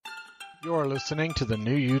You're listening to the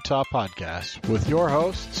New Utah Podcast with your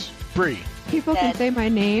hosts, Bree, People can say my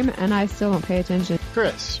name and I still don't pay attention.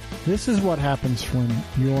 Chris, This is what happens when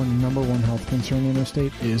your number one health concern in the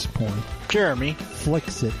state is porn. Jeremy,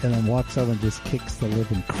 Flicks it and then walks over and just kicks the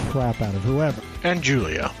living crap out of whoever. and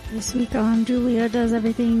Julia. This week on Julia Does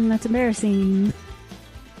Everything That's Embarrassing.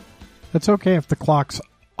 It's okay if the clock's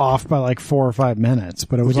off by like 4 or 5 minutes,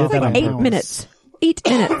 but it was did off that by on an 8 hour. minutes. 8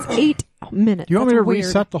 minutes. 8 minutes. You want me That's to weird.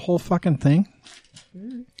 reset the whole fucking thing?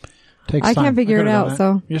 Takes I time. can't figure could've it done out, that.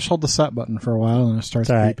 so. You just hold the set button for a while and it starts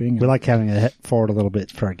It's all right. beeping. We like having it hit forward a little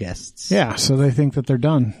bit for our guests. Yeah, so they think that they're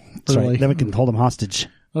done. That's right. Early. Then we can hold them hostage.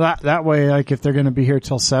 That way, like, if they're going to be here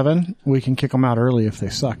till 7, we can kick them out early if they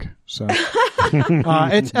suck. So,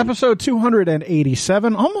 it's episode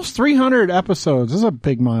 287, almost 300 episodes. This is a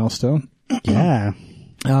big milestone. Yeah.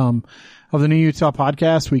 Of the New Utah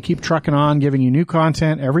Podcast. We keep trucking on, giving you new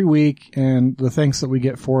content every week, and the thanks that we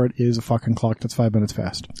get for it is a fucking clock that's 5 minutes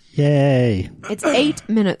fast. Yay. It's 8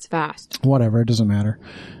 minutes fast. Whatever, it doesn't matter.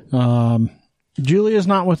 Julia's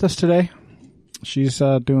not with us today. She's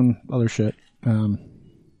doing other shit.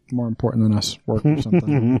 More important than us, work or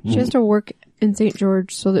something. She has to work in St.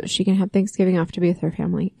 George so that she can have Thanksgiving off to be with her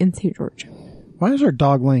family in St. George. Why is her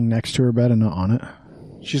dog laying next to her bed and not on it?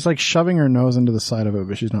 She's like shoving her nose into the side of it,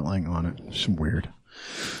 but she's not laying on it. It's weird.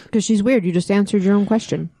 Because she's weird. You just answered your own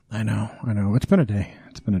question. I know. It's been a day.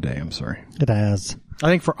 I'm sorry. It has. I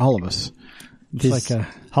think for all of us. It's These like a...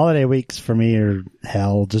 holiday weeks for me are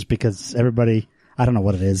hell just because everybody, I don't know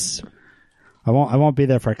what it is. I won't be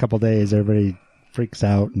there for a couple of days. Everybody freaks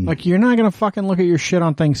out. And Like, you're not going to fucking look at your shit on I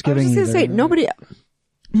was Thanksgiving just going to either. say, nobody...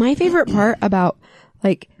 My favorite part about,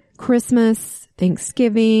 like, Christmas,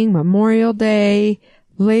 Thanksgiving, Memorial Day,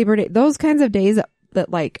 Labor Day, those kinds of days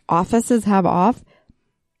that like, offices have off,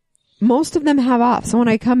 most of them have off. So when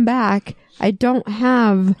I come back, I don't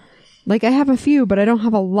have... Like, I have a few, but I don't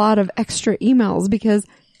have a lot of extra emails because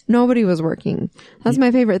nobody was working. That's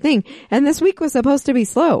my favorite thing. And this week was supposed to be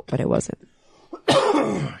slow, but it wasn't.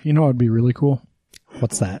 You know what would be really cool?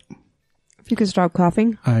 what's that? If you could stop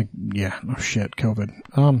coughing. Yeah, no shit, COVID.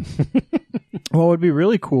 What would be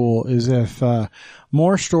really cool is if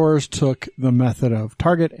more stores took the method of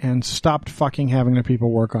Target and stopped fucking having the people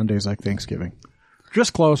work on days like Thanksgiving.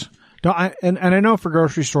 Just close. And I know for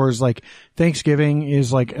grocery stores, like, Thanksgiving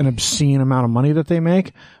is like an obscene amount of money that they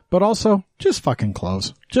make, but also just fucking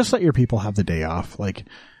close. Just let your people have the day off. Like,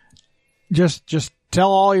 just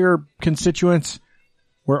tell all your constituents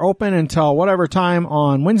we're open until whatever time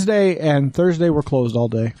on Wednesday, and Thursday we're closed all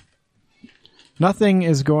day. Nothing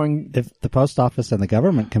is going... If the post office and the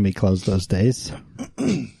government can be closed those days.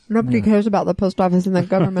 Nobody cares about the post office and the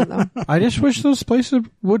government, though. I just wish those places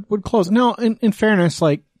would close. Now, in fairness,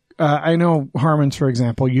 like, I know Harmon's, for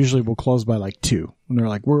example, usually will close by like 2. And they're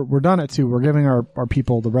like, we're done at 2. We're giving our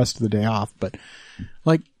people the rest of the day off. But,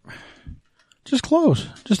 like, just close.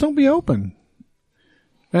 Just don't be open.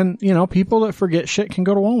 And, you know, people that forget shit can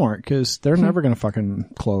go to Walmart because they're never going to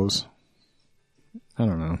fucking close. I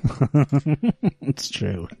don't know. It's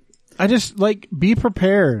true. I just, like, be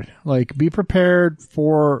prepared. Like, be prepared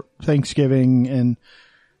for Thanksgiving and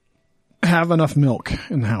have enough milk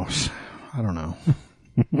in the house. I don't know.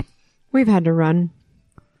 We've had to run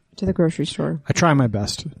to the grocery store. I try my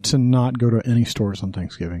best to not go to any stores on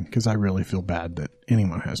Thanksgiving because I really feel bad that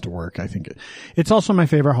anyone has to work. I think it's also my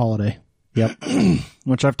favorite holiday. Yep.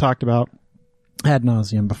 Which I've talked about ad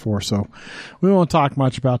nauseum before, so we won't talk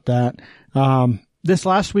much about that. This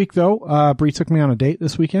last week, though, Bree took me on a date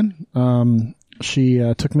this weekend. She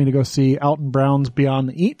took me to go see Alton Brown's Beyond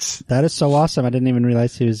the Eats. That is so awesome. I didn't even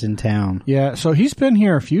realize he was in town. Yeah, so he's been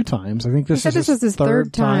here a few times. I think this is was his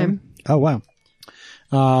third time. Oh, wow.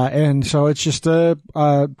 And so it's just a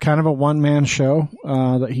kind of a one-man show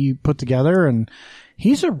that he put together, and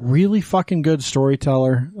he's a really fucking good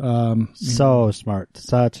storyteller. So smart.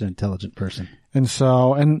 Such an intelligent person. And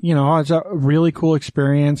so, you know, it's a really cool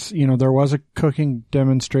experience. You know, there was a cooking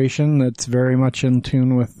demonstration that's very much in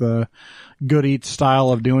tune with the Good Eats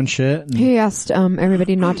style of doing shit. And He asked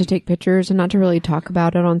everybody not to take pictures and not to really talk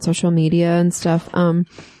about it on social media and stuff.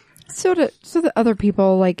 So that other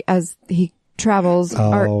people, like, as he travels,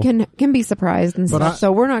 can be surprised and stuff.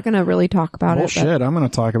 So we're not going to really talk about it. Bullshit, I'm going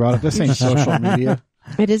to talk about it. This ain't social media.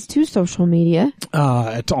 It is to social media.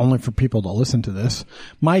 It's only for people to listen to this.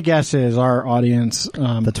 My guess is our audience,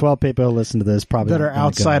 The 12 people who listen to this probably that are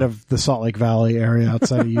outside of the Salt Lake Valley area,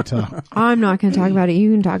 outside of Utah. I'm not going to talk about it.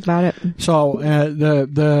 You can talk about it. So,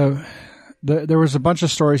 there was a bunch of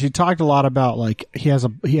stories. He talked a lot about, like, he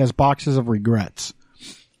has boxes of regrets.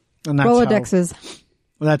 And that's Rolodexes.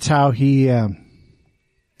 That's how he kind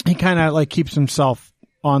of, like, keeps himself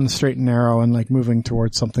on the straight and narrow and like moving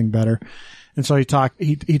towards something better. And so he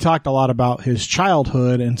talked a lot about his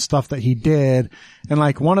childhood and stuff that he did. And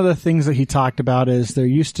like one of the things that he talked about is there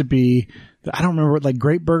used to be, I don't remember, like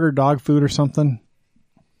Great Burger dog food or something.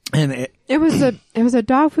 And it was a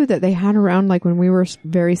dog food that they had around like when we were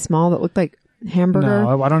very small that looked like hamburger.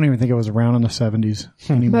 No, I don't even think it was around in the 70s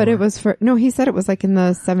anymore. But it was he said it was like in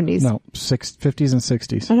the 70s. No, 50s and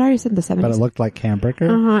 60s. I already said the 70s. But it looked like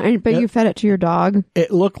hamburger. But you fed it to your dog.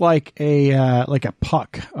 It looked like a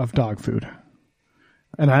puck of dog food.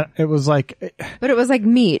 And it was like... But it was like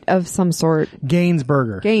meat of some sort. Gaines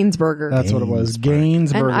Burger. That's what it was.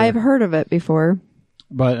 Gaines Burger. And I've heard of it before.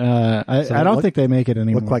 But I don't think they make it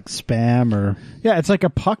anymore. Look like Spam or... Yeah, it's like a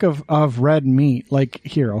puck of red meat. Like,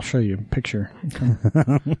 here, I'll show you a picture. I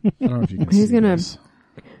don't know if you can see this.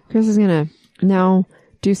 Chris is going to now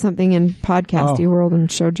do something in podcasty world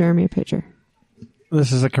and show Jeremy a picture.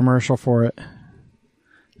 This is a commercial for it.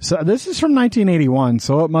 So this is from 1981,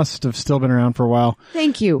 so it must have still been around for a while.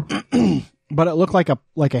 Thank you. But it looked like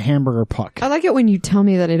a hamburger puck. I like it when you tell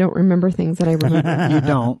me that I don't remember things that I remember.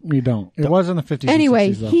 You don't. It was in the 50s Anyway,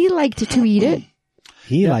 and 60s, though. he liked to eat it.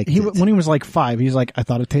 He liked it. When he was like 5, he's like, I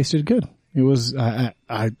thought it tasted good. It was, I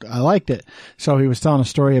liked it. So he was telling a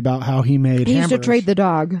story about how he made He used hamburgers. to trade the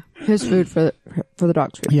dog, his food for the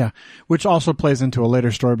dog's food. Yeah, which also plays into a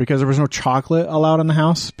later story because there was no chocolate allowed in the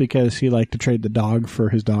house because he liked to trade the dog for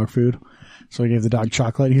his dog food. So he gave the dog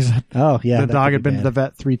chocolate. He said, "Oh yeah." The dog had been to the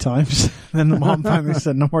vet 3 times. Then the mom finally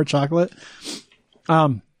said, "No more chocolate."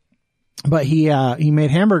 But he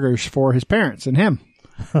made hamburgers for his parents and him.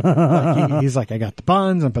 He's like, I got the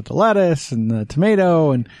buns and put the lettuce and the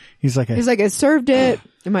tomato, and he's like, I served it,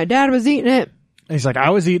 and my dad was eating it. He's like,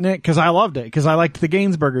 I was eating it because I loved it because I liked the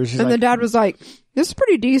Gaines burgers. And the dad was like, this is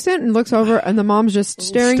pretty decent, and looks over, and the mom's just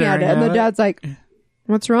staring at it, and the dad's like,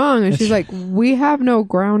 what's wrong? And she's like, we have no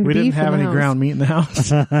ground beef. We didn't have in the any house. ground meat in the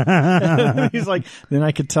house. He's like, then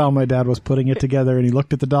I could tell my dad was putting it together, and he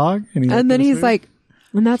looked at the dog, and then he's like,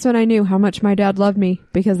 and that's when I knew how much my dad loved me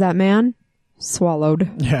because that man swallowed.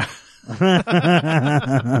 Yeah.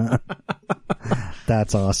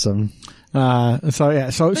 That's awesome.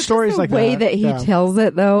 So stories like that. The way that he tells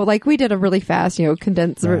it, though, like we did a really fast,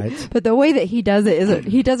 condensed, Right. but the way that he does it is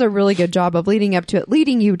he does a really good job of leading up to it,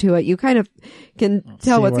 leading you to it. You kind of can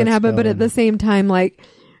tell what's going to happen, but at the same time, like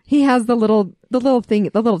he has the little thing,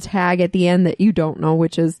 the little tag at the end that you don't know,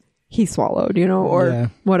 which is he swallowed,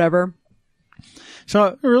 or whatever.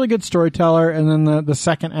 So a really good storyteller. And then the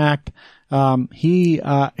second act, he's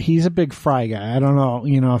a big fry guy. I don't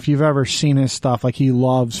know, if you've ever seen his stuff, like he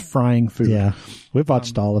loves frying food. Yeah. We've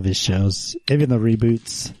watched all of his shows, even the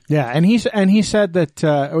reboots. Yeah. And he said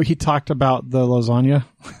that, he talked about the lasagna,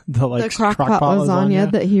 the crock-pot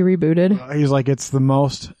lasagna that he rebooted. He's like, it's the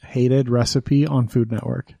most hated recipe on Food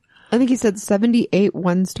Network. I think he said 78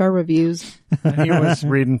 1-star reviews. And he was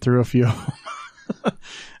reading through a few.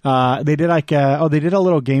 They did they did a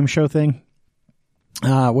little game show thing.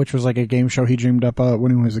 Which was like a game show he dreamed up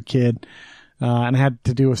when he was a kid. And it had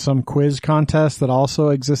to do with some quiz contest that also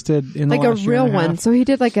existed in the like a last real year and a one. half. So he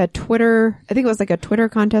did like a Twitter, I think it was like a Twitter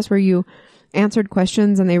contest where you answered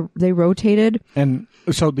questions and they rotated. And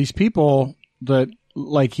so these people that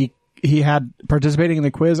like he had participating in the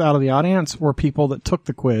quiz out of the audience were people that took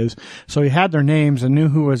the quiz. So he had their names and knew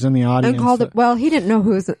who was in the audience. And called it, well, he didn't know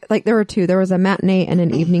who was, like there were 2. There was a matinee and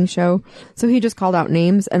an evening show. So he just called out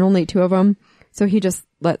names and only 2 of them. So he just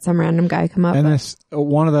let some random guy come up. And this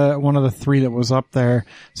one of the 3 that was up there.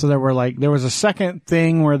 So there was a second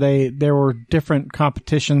thing where there were different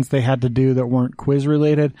competitions they had to do that weren't quiz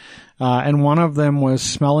related. And one of them was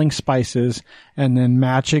smelling spices and then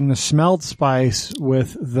matching the smelled spice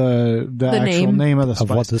with the actual name of the spice.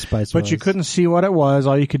 Of what the spice but was. you couldn't see what it was.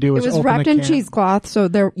 All you could do was it was open wrapped the in can, cheesecloth. So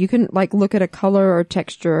there, you couldn't like look at a color or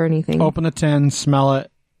texture or anything. open the tin, smell it,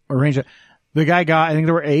 arrange it. The guy I think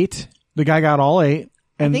there were 8. The guy got all 8.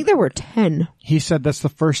 I think there were 10. He said that's the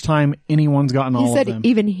first time anyone's gotten all He said of them.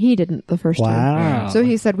 even he didn't the first time. Wow. So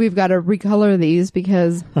he said, we've got to recolor these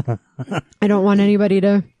because I don't want anybody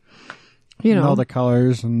to, know the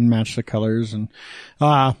colors and match the colors. And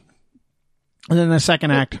then the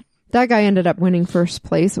second act. That guy ended up winning first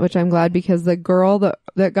place, which I'm glad because the girl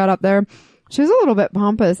that got up there, she was a little bit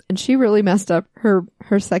pompous and she really messed up her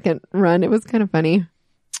second run. It was kind of funny.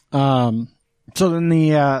 So then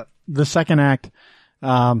the second act,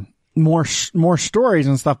 more stories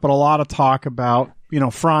and stuff, but a lot of talk about,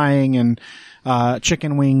 frying and,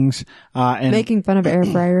 chicken wings, and making fun of air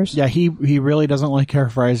fryers. Yeah, he really doesn't like air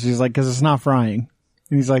fryers. He's like, cause it's not frying.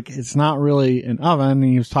 And he's like, it's not really an oven. And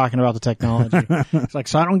he was talking about the technology. He's like,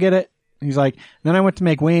 so I don't get it. He's like, then I went to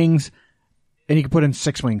make wings. and you could put in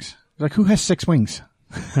 6 wings. He's like, who has 6 wings?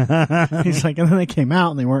 He's like, and then they came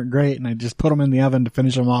out and they weren't great, and I just put them in the oven to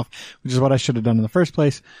finish them off, which is what I should have done in the first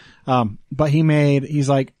place. But he's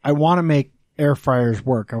like, I want to make air fryers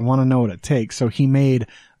work. I want to know what it takes. So he made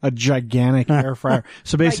a gigantic air fryer.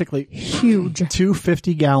 So basically, huge, 2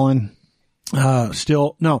 50-gallon,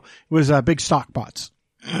 it was big stock pots.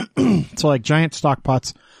 So like giant stock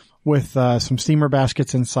pots with some steamer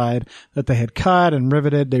baskets inside that they had cut and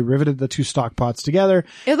riveted. They riveted the 2 stock pots together.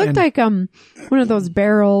 It looked like one of those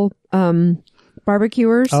barrel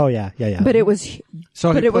barbecuers. Oh yeah. But it was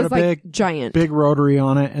big, giant, big rotary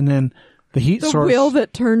on it, and then the wheel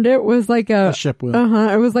that turned it was like a ship wheel.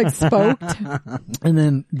 It was like spoked. And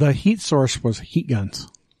then the heat source was heat guns.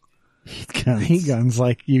 Heat guns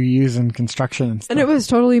like you use in construction and stuff. And it was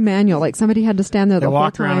totally manual. Like somebody had to stand there the whole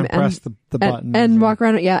time and press the button and walk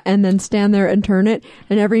around it, and then stand there and turn it.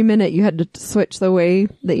 And every minute you had to switch the way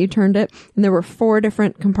that you turned it. And there were 4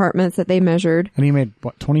 different compartments that they measured. And he made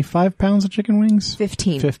 25 pounds of chicken wings?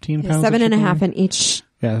 15 pounds. 7.5 in each.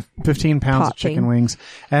 Yeah, 15 pounds of chicken wings.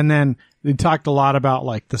 And then they talked a lot about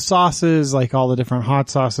like the sauces, like all the different hot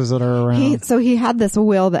sauces that are around. So he had this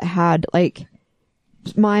wheel that had like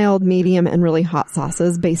mild, medium, and really hot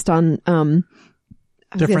sauces based on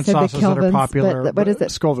different sauces that are popular. But what is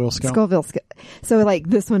it? Scoville scale. Scoville scale. So like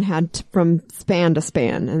this one had from span to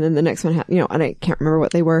span, and then the next one had, and I can't remember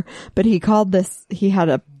what they were, but he had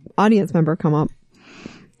a audience member come up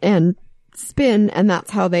and spin, and that's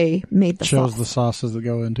how they made the sauce. The sauces that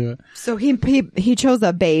go into it. So he chose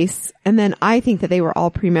a base, and then I think that they were all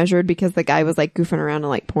pre-measured because the guy was like goofing around and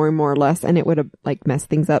like pouring more or less, and it would have like messed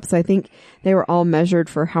things up. So I think they were all measured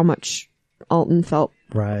for how much Alton felt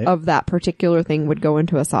of that particular thing would go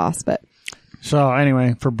into a sauce. But so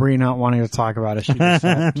anyway, for Bree not wanting to talk about it, she just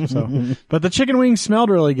said, but the chicken wings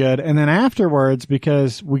smelled really good. And then afterwards,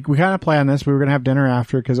 because we kind of planned this, we were going to have dinner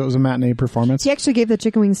after because it was a matinee performance. He actually gave the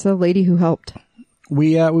chicken wings to the lady who helped.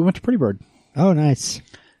 We went to Pretty Bird. Oh, nice.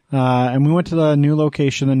 And we went to the newer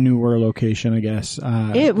location, I guess.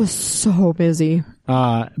 It was so busy.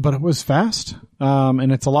 But it was fast.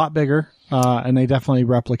 And it's a lot bigger. And they definitely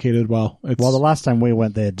replicated well. Well, the last time we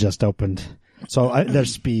went, they had just opened. So their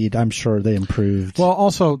speed, I'm sure they improved. Well,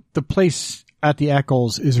 also, the place at the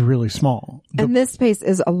Eccles is really small. And this space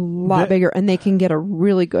is a lot bigger, and they can get a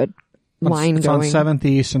really good line going. It's on 7th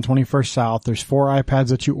East and 21st South. There's 4 iPads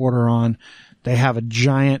that you order on. They have a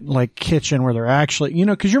giant, like, kitchen where they're actually,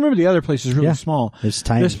 because you remember the other place is really small. It's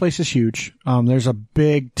tiny. This place is huge. There's a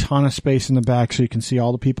big ton of space in the back so you can see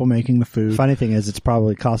all the people making the food. Funny thing is, it's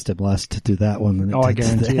probably cost him less to do that one than it did I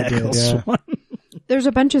guarantee the it did, yeah. There's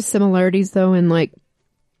a bunch of similarities though in like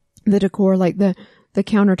the decor, like the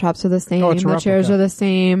countertops are the same, the chairs are the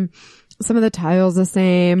same, some of the tiles the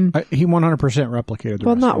same. He 100% replicated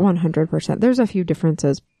the not restaurant. 100%. There's a few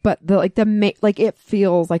differences, but it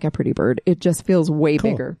feels like a Pretty Bird. It just feels way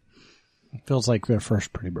bigger. It feels like their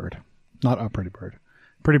first Pretty Bird, not a Pretty Bird.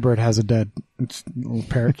 Pretty Bird has a dead little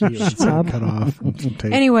parakeet that's cut off.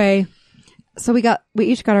 Anyway, so we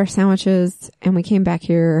each got our sandwiches and we came back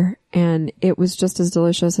here and it was just as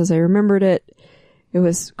delicious as I remembered it. It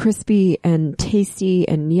was crispy and tasty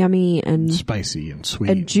and yummy and spicy and sweet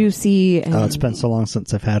and juicy. And it's been so long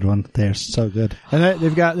since I've had one. They're so good. And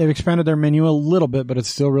they've expanded their menu a little bit, but it's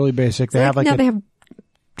still really basic. They have they have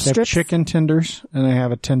chicken tenders and they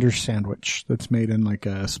have a tender sandwich that's made in like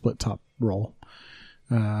a split top roll.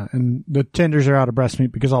 And the tenders are out of breast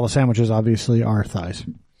meat because all the sandwiches obviously are thighs.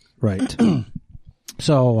 Right.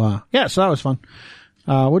 So that was fun.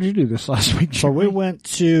 What did you do this last week? So we went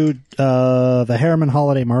to the Harriman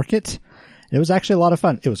Holiday Market. It was actually a lot of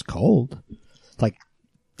fun. It was cold. Like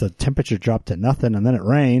the temperature dropped to nothing and then it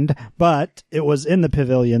rained, but it was in the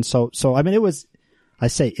pavilion. So I mean, it was, I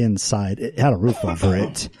say inside, it had a roof over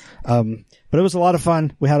it. But it was a lot of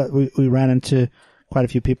fun. We ran into quite a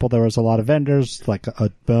few people. There was a lot of vendors, like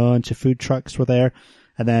a bunch of food trucks were there.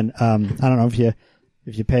 And then, I don't know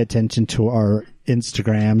if you pay attention to our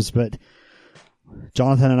Instagrams, but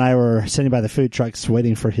Jonathan and I were sitting by the food trucks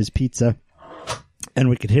waiting for his pizza, and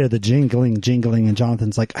we could hear the jingling, and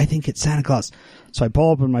Jonathan's like, I think it's Santa Claus. So I pull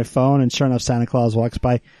open my phone, and sure enough, Santa Claus walks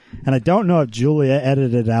by. And I don't know if Julia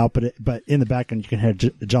edited it out, but in the background, you can hear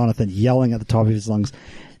Jonathan yelling at the top of his lungs,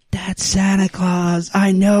 "That's Santa Claus!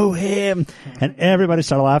 I know him!" And everybody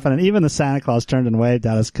started laughing, and even the Santa Claus turned and waved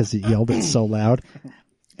at us because he yelled it so loud.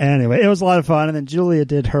 Anyway, it was a lot of fun, and then Julia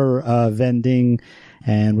did her vending,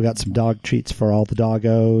 and we got some dog treats for all the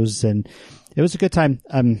doggos, and it was a good time.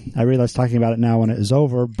 I realize talking about it now when it is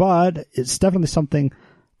over, but it's definitely something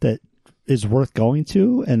that is worth going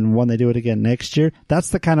to, and when they do it again next year, that's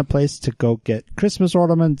the kind of place to go get Christmas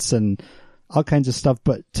ornaments and all kinds of stuff,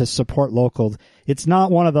 but to support local. It's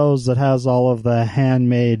not one of those that has all of the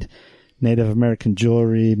handmade Native American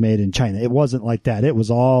jewelry made in China. It wasn't like that. It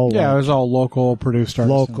was all it was all local produced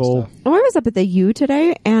artists. Local. And stuff. Oh, I was up at the U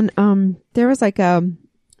today, and there was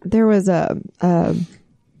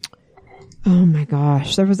oh my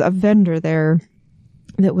gosh, there was a vendor there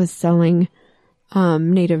that was selling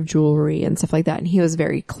native jewelry and stuff like that, and he was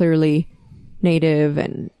very clearly native,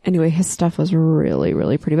 and anyway, his stuff was really,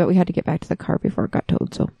 really pretty, but we had to get back to the car before it got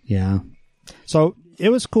towed, so. Yeah. So it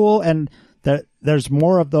was cool, and there's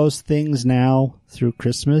more of those things now through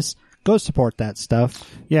Christmas. Go support that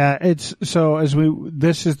stuff. Yeah, it's so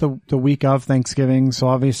this is the week of Thanksgiving, so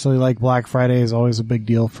obviously like Black Friday is always a big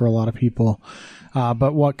deal for a lot of people.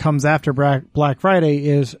 But what comes after Black Friday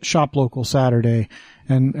is Shop Local Saturday.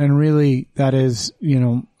 And really that is,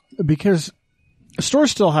 because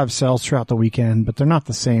stores still have sales throughout the weekend, but they're not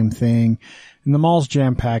the same thing. And the mall's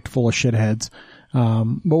jam-packed full of shitheads.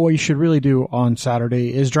 But what you should really do on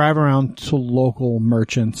Saturday is drive around to local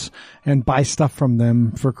merchants and buy stuff from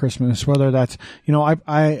them for Christmas. Whether that's,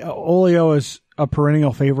 Oleo is a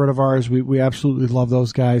perennial favorite of ours. We absolutely love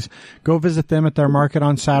those guys. Go visit them at their market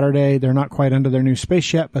on Saturday. They're not quite into their new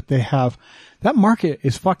space yet, but that market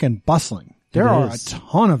is fucking bustling. There are a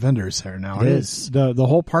ton of vendors there now. It is. The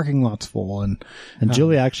whole parking lot's full. And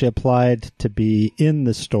Julie actually applied to be in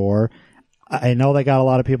the store. I know they got a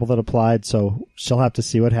lot of people that applied, so she'll have to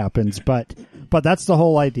see what happens. But that's the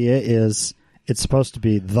whole idea is it's supposed to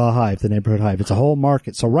be the Hive, the neighborhood Hive. It's a whole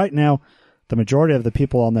market. So right now, the majority of the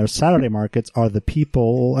people on their Saturday markets are the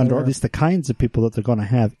people, or at least the kinds of people that they're going to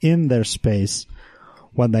have in their space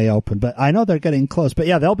when they open. But I know they're getting close. But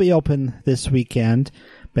yeah, they'll be open this weekend.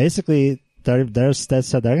 Basically, they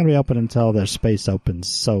said they're going to be open until their space opens.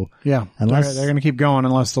 So yeah, unless they're going to keep going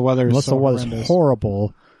unless the weather's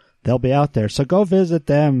horrible. They'll be out there. So go visit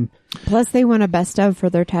them. Plus, they won a best of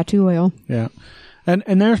for their tattoo oil. Yeah.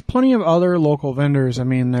 And there's plenty of other local vendors. I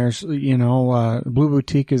mean, there's, Blue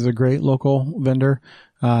Boutique is a great local vendor.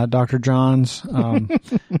 Dr. John's.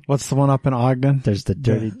 What's the one up in Ogden? There's the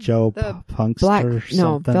Dirty Joe Punkster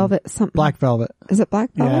something. Velvet something. Black Velvet. Is it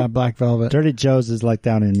Black Velvet? Yeah, Black Velvet. Dirty Joe's is like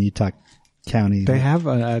down in Utah County. They have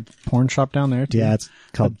a porn shop down there too. Yeah, it's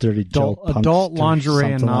called Dirty Joe Punkster. Adult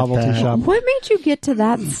lingerie and novelty shop. What made you get to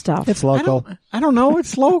that stuff? It's local. I don't know.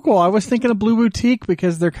 It's local. I was thinking of Blue Boutique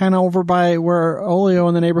because they're kind of over by where Oleo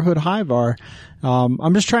and the neighborhood Hive are.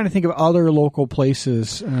 I'm just trying to think of other local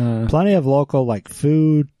places. Plenty of local, like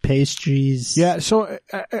food, pastries. Yeah. So,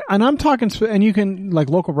 and I'm talking, and you can, like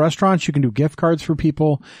local restaurants, you can do gift cards for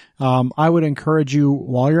people. I would encourage you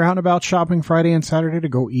while you're out and about shopping Friday and Saturday to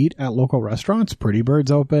go eat at local restaurants. Pretty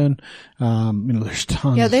Bird's open. There's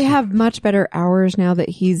tons. Yeah, they have much better hours now that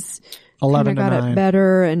he's 11 to got 9. it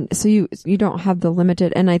better. And so you don't have the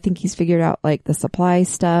limited, and I think he's figured out like the supply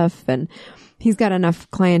stuff, and he's got enough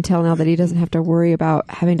clientele now that he doesn't have to worry about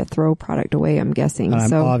having to throw product away, I'm guessing.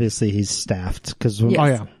 So obviously he's staffed because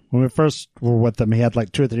yes. When we first were with them, he had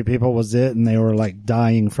like 2 or 3 people was it, and they were like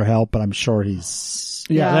dying for help, but I'm sure he's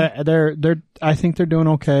they're I think they're doing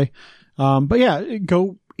okay. But yeah,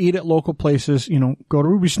 go eat at local places, go to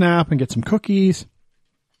Ruby Snap and get some cookies.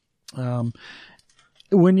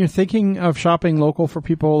 When you're thinking of shopping local for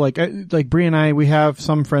people like Bree and I, we have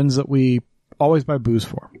some friends that we always buy booze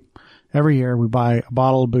for. Every year we buy a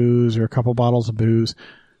bottle of booze or a couple bottles of booze.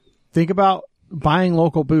 Think about buying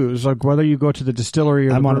local booze, like whether you go to the distillery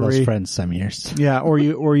or I'm the one brewery. of those friends some years. Yeah, or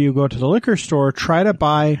you go to the liquor store, try to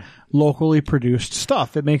buy locally produced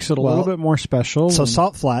stuff. It makes it a little bit more special. So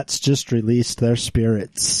Salt Flats just released their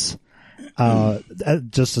spirits.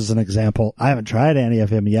 Just as an example, I haven't tried any of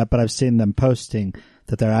them yet, but I've seen them posting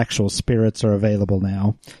that their actual spirits are available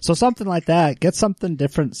now. So something like that, get something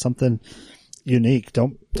different, something unique.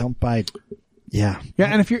 Don't buy. Yeah.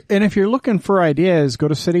 Yeah. And if you're looking for ideas, go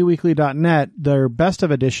to cityweekly.net. Their best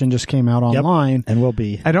of edition just came out online. And will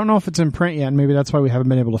be. I don't know if it's in print yet, and maybe that's why we haven't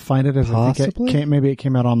been able to find it. Possibly. I think maybe it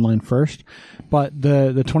came out online first, but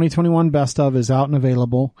the 2021 best of is out and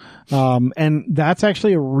available. And that's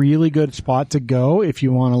actually a really good spot to go if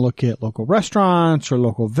you want to look at local restaurants or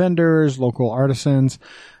local vendors, local artisans.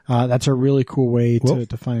 That's a really cool way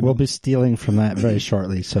to find. We'll be stealing from that very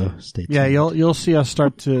shortly, so stay tuned. Yeah, you'll see us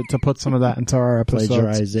start to put some of that into our episodes.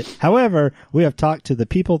 Plagiarize it. However, we have talked to the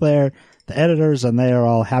people there, the editors, and they are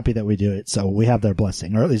all happy that we do it. So we have their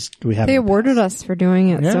blessing, or at least we have. They awarded us for doing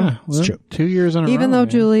it. Yeah, so. It's true. 2 years in a row. Even though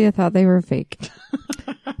Julia thought they were fake.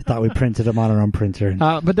 I thought we printed them on our own printer.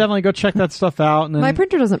 But definitely go check that stuff out. And then, My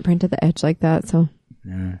printer doesn't print to the edge like that, so.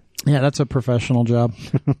 Yeah, that's a professional job.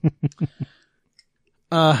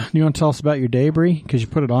 You want to tell us about your day, Bree? Because you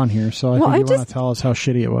put it on here, so I think you want to tell us how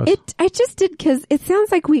shitty it was. I just did, because it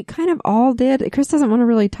sounds like we kind of all did. Chris doesn't want to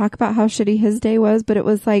really talk about how shitty his day was, but it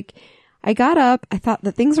was like, I got up, I thought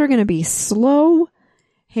that things were going to be slow.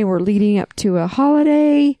 Hey, we're leading up to a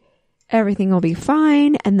holiday. Everything will be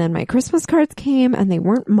fine. And then my Christmas cards came, and they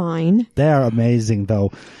weren't mine. They are amazing,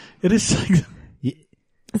 though. It is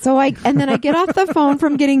like... And then I get off the phone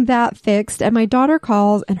from getting that fixed, and my daughter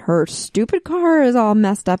calls, and her stupid car is all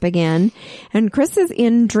messed up again. And Chris is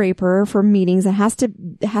in Draper for meetings and has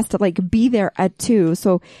to like be there at 2.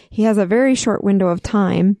 So he has a very short window of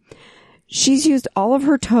time. She's used all of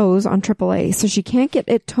her tows on AAA, so she can't get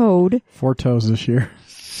it towed. 4 tows this year.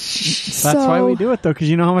 That's why we do it, though, because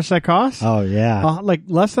you know how much that costs? Oh, yeah. Like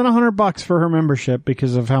less than $100 for her membership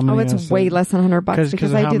because of how many. Oh, it's way less than $100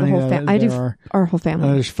 because I do the whole family. I do our whole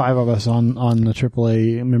family. There's 5 of us on the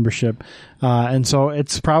AAA membership, and so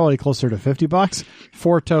it's probably closer to $50.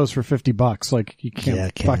 4 tows for $50. Like you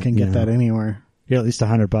can't fucking get that anywhere. You're at least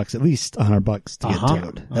 $100. At least $100 to get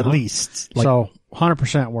towed. At least. Like, so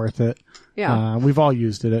 100% worth it. Yeah. We've all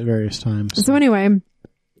used it at various times. So anyway.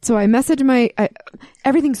 So I messaged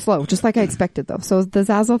everything's slow, just like I expected though. So the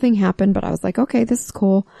Zazzle thing happened, but I was like, okay, this is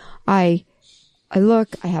cool. I look,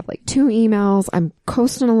 I have like 2 emails. I'm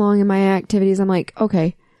coasting along in my activities. I'm like,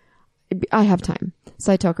 okay, I have time.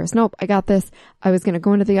 So I tell Chris, nope, I got this. I was going to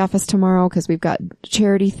go into the office tomorrow because we've got a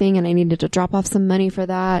charity thing and I needed to drop off some money for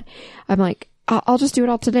that. I'm like, I'll just do it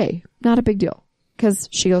all today. Not a big deal. Cause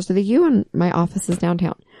she goes to the U and my office is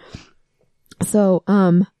downtown. So,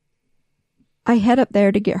 I head up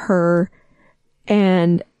there to get her,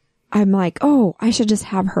 and I'm like, oh, I should just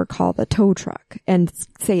have her call the tow truck and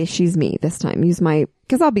say she's me this time.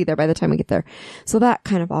 Because I'll be there by the time we get there. So that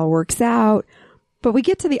kind of all works out. But we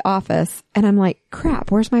get to the office, and I'm like,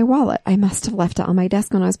 crap, where's my wallet? I must have left it on my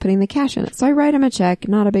desk when I was putting the cash in it. So I write him a check,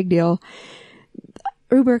 not a big deal.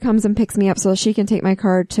 Uber comes and picks me up so she can take my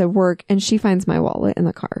car to work, and she finds my wallet in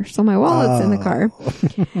the car. So my wallet's in the car.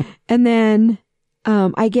 And then...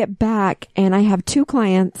 I get back and I have 2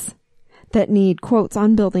 clients that need quotes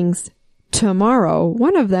on buildings tomorrow.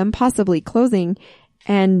 One of them possibly closing,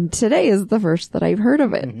 and today is the first that I've heard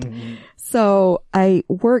of it. Mm-hmm. So I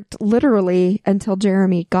worked literally until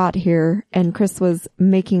Jeremy got here, and Chris was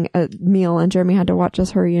making a meal, and Jeremy had to watch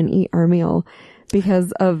us hurry and eat our meal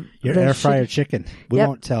because of your air fryer chicken. We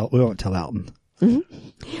won't tell Alton.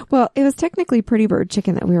 Mm-hmm. Well, it was technically Pretty Bird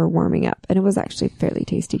chicken that we were warming up, and it was actually fairly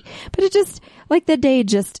tasty. But it just, like, the day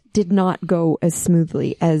just did not go as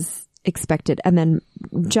smoothly as expected. And then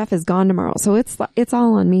Jeff is gone tomorrow, so it's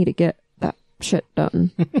all on me to get that shit done.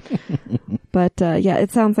 But yeah,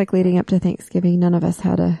 it sounds like leading up to Thanksgiving, none of us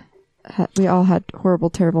we all had horrible,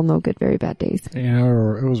 terrible, no good, very bad days. Yeah,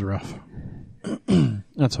 it was rough.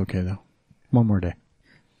 That's okay though. One more day.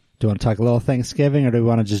 Do you want to talk a little Thanksgiving, or do we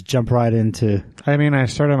want to just jump right into... I mean, I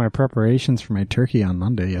started my preparations for my turkey on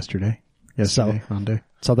Monday. Monday.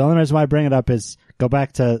 So the only reason why I bring it up is go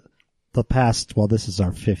back to the past, well, this is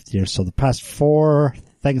our 5th year, so the past 4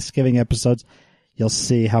 Thanksgiving episodes, you'll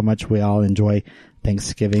see how much we all enjoy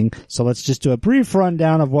Thanksgiving. So let's just do a brief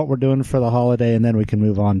rundown of what we're doing for the holiday, and then we can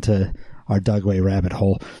move on to our Dugway rabbit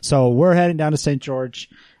hole. So we're heading down to St. George.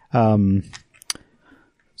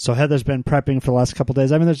 So Heather's been prepping for the last couple of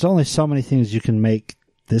days. I mean, there's only so many things you can make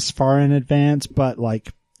this far in advance, but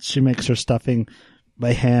like she makes her stuffing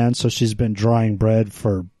by hand, so she's been drying bread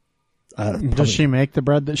for... Does she make the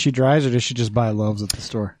bread that she dries, or does she just buy loaves at the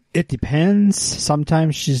store? It depends.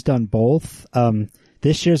 Sometimes she's done both.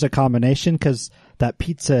 This year's a combination because that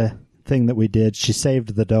pizza thing that we did, she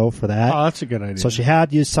saved the dough for that. Oh, that's a good idea. So she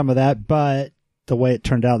had used some of that, but the way it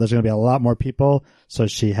turned out, there's going to be a lot more people, so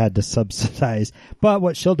she had to subsidize. But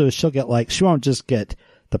what she'll do is she'll get she won't just get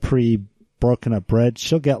the pre-broken up bread.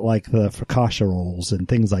 She'll get like the focaccia rolls and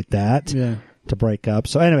things like that to break up.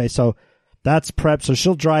 So anyway, so that's prep. So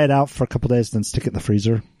she'll dry it out for a couple of days, then stick it in the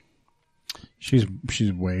freezer. She's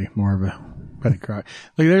way more of a petty crock.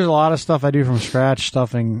 Like, there's a lot of stuff I do from scratch,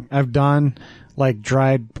 stuffing. I've done like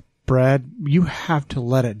dried bread. You have to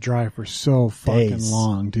let it dry for so fucking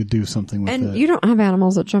long to do something with it. And you don't have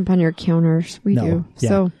animals that jump on your counters. We do. Yeah.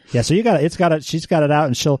 So so you got it. She's got it out,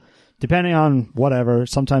 and she'll, depending on whatever,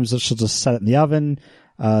 sometimes she'll just set it in the oven.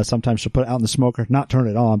 Sometimes she'll put it out in the smoker, not turn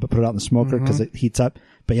it on, but put it out in the smoker because it heats up.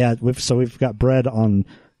 But yeah, we've got bread on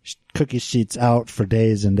cookie sheets out for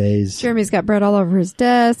days and days. Jeremy's got bread all over his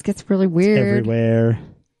desk. It's really weird. It's everywhere.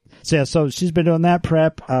 So yeah, so she's been doing that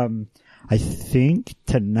prep. I think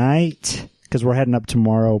tonight, because we're heading up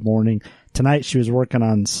tomorrow morning, tonight she was working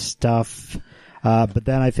on stuff. But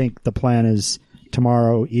then I think the plan is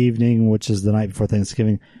tomorrow evening, which is the night before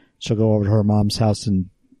Thanksgiving, she'll go over to her mom's house and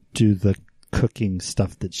do the cooking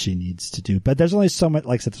stuff that she needs to do. But there's only so much,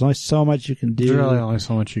 like I said, there's only so much you can do. There's really only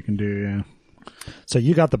so much you can do, yeah. So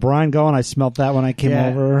you got the brine going. I smelled that when I came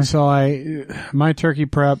over. So my turkey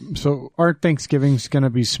prep, so our Thanksgiving's going to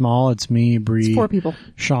be small. It's me, Bree, It's 4 people.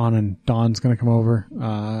 Sean, and Dawn's going to come over,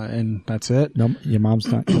 and that's it. No, your mom's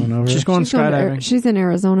not coming over. She's going skydiving. She's in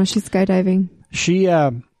Arizona. She's skydiving.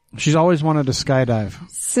 She's always wanted to skydive.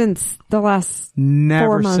 Since the last Never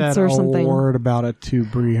 4 months said or a something. word about it to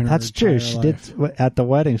Bree. That's true. She did at the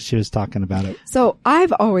wedding. She was talking about it. So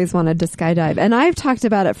I've always wanted to skydive, and I've talked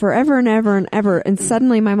about it forever and ever and ever. And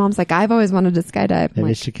suddenly my mom's like, "I've always wanted to skydive." I'm Maybe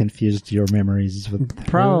like, she confused your memories with her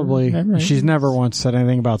Probably. memories. She's never once said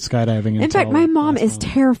anything about skydiving. in fact, my mom is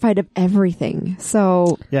terrified of everything.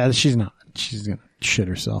 So Yeah, she's not. She's going to shit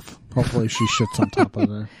herself. Hopefully she shits on top of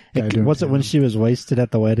the guy doing Was it when she was wasted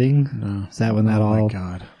at the wedding? No. Is that when that all? Oh, my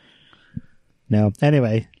God. No.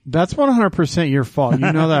 Anyway, That's 100% your fault.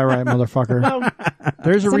 You know that, right, motherfucker?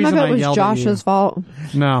 There's a some reason of I it was yelled at you. Josh's fault.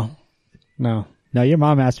 No. no, your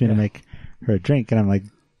mom asked me to make her a drink, and I'm like,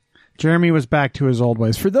 Jeremy was back to his old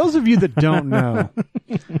ways. For those of you that don't know,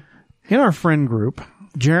 in our friend group,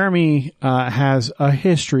 Jeremy has a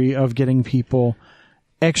history of getting people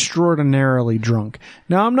extraordinarily drunk.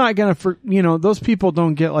 Now, I'm not going to, those people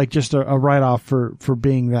don't get like just a write-off for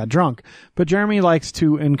being that drunk. But Jeremy likes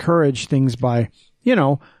to encourage things by,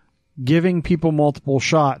 giving people multiple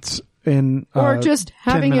shots in Or just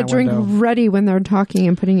having a 10-minute drink window. ready when they're talking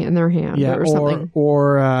and putting it in their hand Yeah, or something.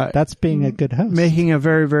 or that's being a good host. making a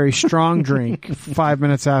very, very strong drink 5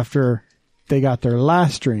 minutes after they got their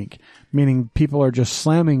last drink, meaning people are just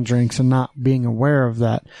slamming drinks and not being aware of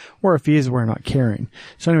that, or if he is aware, not caring.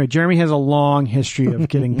 So anyway, Jeremy has a long history of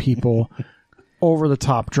getting people over the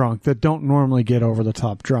top drunk that don't normally get over the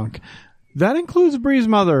top drunk. That includes Bree's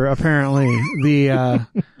mother, apparently, the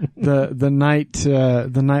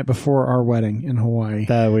night before our wedding in Hawaii.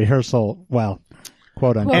 The rehearsal,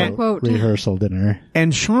 quote unquote, Quote. rehearsal dinner.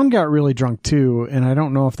 And Sean got really drunk too, and I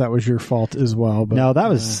don't know if that was your fault as well. But No, that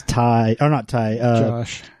was Ty, or not Ty.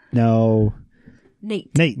 Josh. No,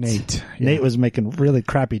 Nate. Nate. Nate. Nate was making really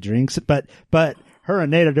crappy drinks, but her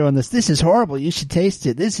and Nate are doing this. This is horrible. You should taste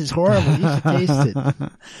it. This is horrible. You should taste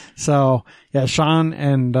it. So yeah, Sean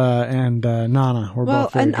and Nana were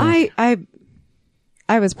both very and drunk.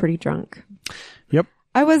 I was pretty drunk. Yep.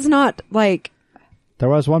 I was not like, There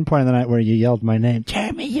was one point in the night where you yelled my name.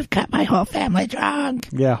 Jeremy, you've got my whole family drunk.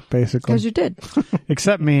 Yeah, basically. because you did.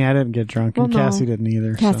 Except me, I didn't get drunk, and Well, no. Cassie didn't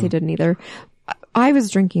either. Cassie so. didn't either. I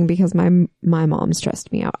was drinking because my mom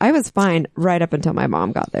stressed me out. I was fine right up until my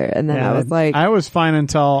mom got there, and then Yeah, I was like, I was fine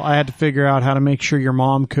until I had to figure out how to make sure your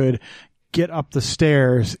mom could get up the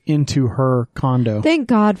stairs into her condo. thank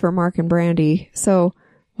God for Mark and Brandy. So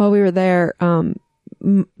while we were there,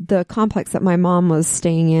 the complex that my mom was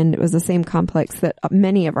staying in, it was the same complex that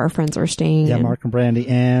many of our friends were staying Yeah, in. Mark and Brandy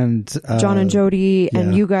and John and Jody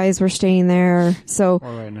and yeah. you guys were staying there. So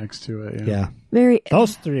Or right next to it. Yeah, very,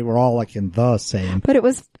 those three were all like in the same. but it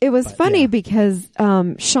was funny yeah. because,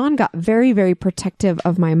 Sean got very, very protective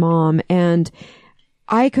of my mom, and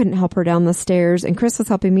I couldn't help her down the stairs, and Chris was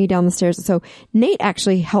helping me down the stairs. So Nate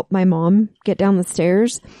actually helped my mom get down the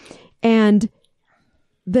stairs, and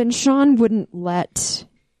then Sean wouldn't let,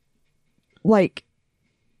 like,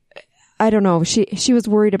 I don't know. She was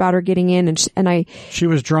worried about her getting in, and She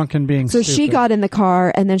was drunk and being so stupid. she got in the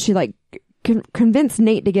car, and then she like convinced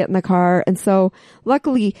Nate to get in the car. And so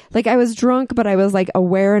luckily, like, I was drunk, but I was like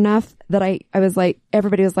aware enough that I was like,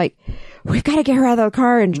 everybody was like, we've got to get her out of the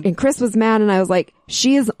car. And Chris was mad. And I was like,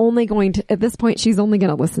 she is only going to, at this point, she's only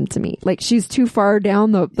going to listen to me. Like, she's too far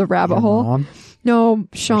down the rabbit Your hole. mom? No,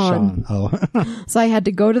 Sean. Oh, So I had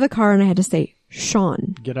to go to the car and I had to say,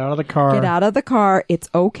 Sean, Get out of the car. get out of the car. It's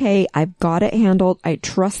okay. I've got it handled. I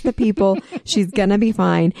trust the people. She's gonna be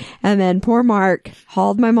fine. And then poor Mark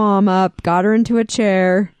hauled my mom up, got her into a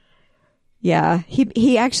chair. Yeah.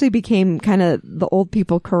 He actually became kind of the old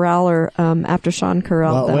people corraler, after Sean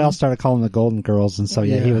corralled well, them. we all started calling them the Golden Girls, and so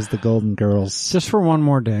yeah, he Yeah. was the Golden Girls. Just for one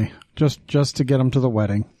more day. Just to get them to the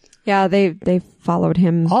wedding. Yeah, they followed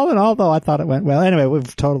him. All in all, though, I thought it went well. Anyway,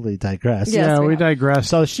 we've totally digressed. Yes, yeah, we we have. digress.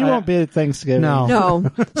 So she won't be at Thanksgiving. No.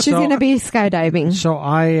 No, she's gonna be skydiving. So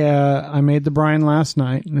I made the brine last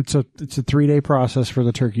night, and it's a 3-day process for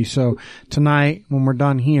the turkey. So tonight, when we're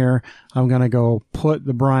done here, I'm gonna go put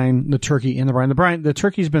the turkey in the brine. The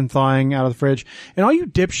turkey's been thawing out of the fridge, and all you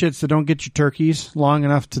dipshits that don't get your turkeys long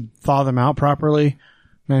enough to thaw them out properly,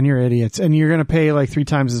 Man, you're idiots. And you're going to pay like 3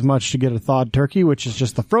 times as much to get a thawed turkey, which is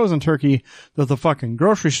just the frozen turkey that the fucking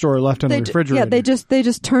grocery store left in the refrigerator. Yeah, they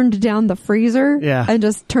just turned down the freezer and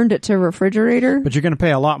just turned it to refrigerator. But you're going to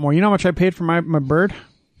pay a lot more. You know how much I paid for my bird?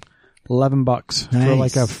 $11 for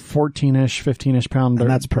like a 14-ish, 15-ish pound and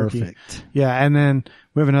that's turkey. Perfect. Yeah, and then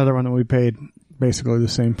we have another one that we paid basically the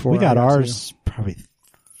same for. We got ours probably,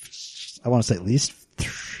 I want to say at least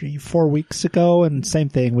 3-4 weeks ago, and same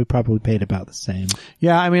thing. We probably paid about the same.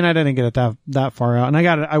 Yeah, I mean, I didn't get it that far out, and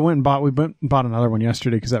I went and bought another one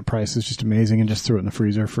yesterday because that price is just amazing, and just threw it in the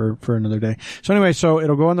freezer for another day. So anyway,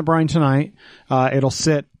 it'll go in the brine tonight. It'll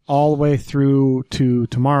sit all the way through to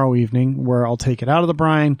tomorrow evening, where I'll take it out of the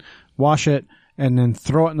brine, wash it, and then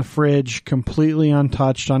throw it in the fridge completely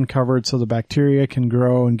untouched, uncovered, so the bacteria can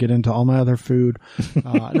grow and get into all my other food.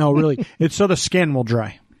 No, really, it's so the skin will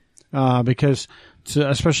dry. Because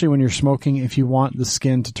especially when you're smoking, if you want the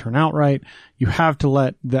skin to turn out right, you have to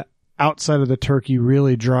let the outside of the turkey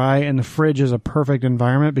really dry, and the fridge is a perfect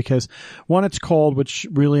environment because 1, it's cold, which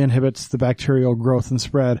really inhibits the bacterial growth and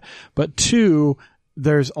spread, but 2,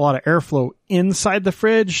 there's a lot of airflow inside the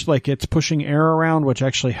fridge, like it's pushing air around, which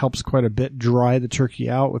actually helps quite a bit dry the turkey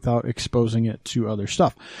out without exposing it to other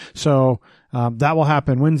stuff. So that will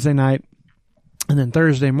happen Wednesday night, and then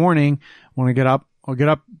Thursday morning when I get up, I'll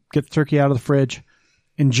get the turkey out of the fridge,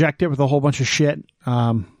 inject it with a whole bunch of shit,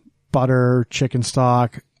 butter, chicken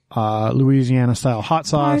stock, Louisiana style hot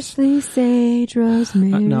sauce. Parsley, sage,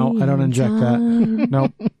 rosemary. No, I don't inject that.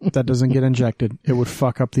 Nope, that doesn't get injected. It would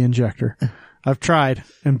fuck up the injector. I've tried,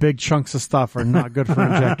 and big chunks of stuff are not good for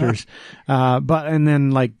injectors. And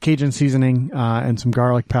then like Cajun seasoning, and some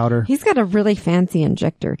garlic powder. He's got a really fancy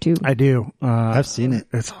injector too. I do. I've seen it.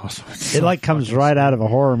 It's awesome. It's it like comes right out of a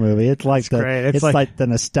horror movie. It's like great. It's like the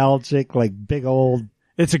nostalgic, like big old.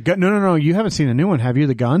 It's a gun. No. You haven't seen the new one, have you?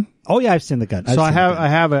 The gun? Oh yeah, I've seen the gun. I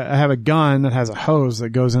have a gun that has a hose that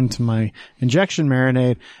goes into my injection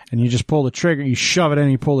marinade, and you just pull the trigger, you shove it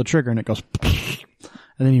in, you pull the trigger, and it goes.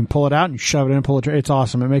 And then you can pull it out and you shove it in and pull it. It's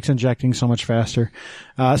awesome. It makes injecting so much faster.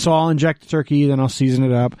 So I'll inject the turkey, then I'll season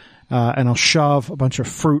it up, and I'll shove a bunch of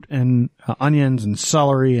fruit and onions and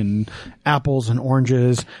celery and apples and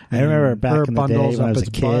oranges. I remember back in the day when I was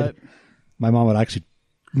a kid, my mom would actually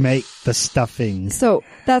make the stuffing. So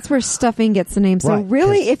that's where stuffing gets the name. So Right,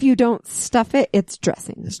 really, if you don't stuff it, it's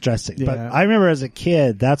dressing. It's dressing. Yeah. But I remember as a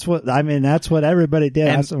kid, that's what everybody did.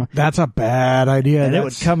 And that's a bad idea. And it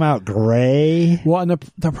would come out gray. Well, and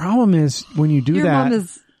the problem is when you do Your that. mom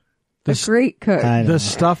is a great cook. I know. The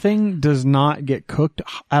stuffing does not get cooked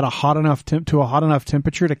at a hot enough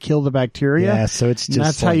temperature to kill the bacteria. Yeah, so it's just and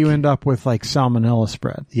that's how you end up with like salmonella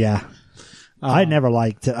spread. Yeah. I never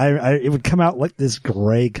liked it. It would come out like this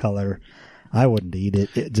gray color. I wouldn't eat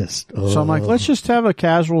it. It just. So I'm like, let's just have a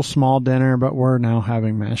casual small dinner, but we're now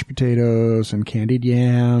having mashed potatoes and candied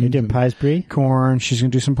yams. You doing pies, Brie? Corn. She's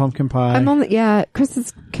gonna do some pumpkin pie. Chris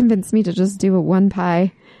has convinced me to just do a 1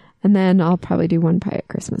 pie, and then I'll probably do 1 pie at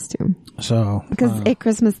Christmas too. So because at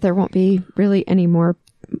Christmas there won't be really any more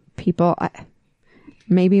people.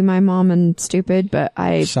 Maybe my mom and stupid, but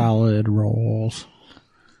salad rolls.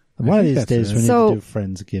 One of these days we need So- to do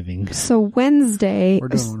Friendsgiving. So Wednesday, We're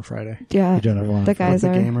doing one Friday. yeah, You're doing it one the guys The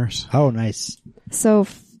are. gamers. Oh, nice. So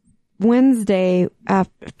Wednesday,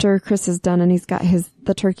 after Chris is done and he's got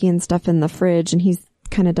the turkey and stuff in the fridge and he's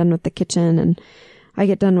kind of done with the kitchen and I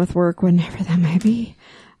get done with work whenever that might be,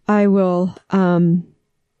 I will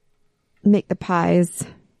make the pies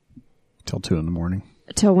Till 2 a.m.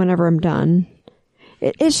 till whenever I'm done.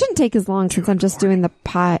 It shouldn't take as long since I'm just doing the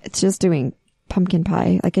pie. It's just doing pumpkin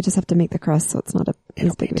pie. Like I just have to make the crust, so it's not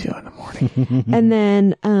as big of a deal. 2 a.m. And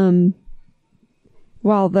then,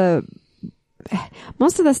 while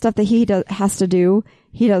most of the stuff that he has to do,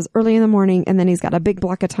 he does early in the morning, and then he's got a big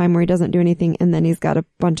block of time where he doesn't do anything, and then he's got a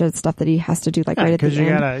bunch of stuff that he has to do right at the Because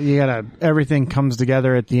end. you gotta, everything comes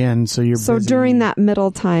together at the end, so you're So busy. during that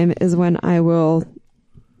middle time is when I will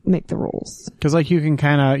make the rolls. Because like you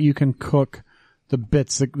can cook the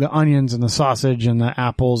bits, the onions and the sausage and the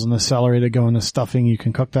apples and the celery that go in the stuffing. You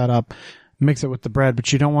can cook that up, mix it with the bread,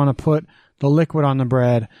 but you don't want to put the liquid on the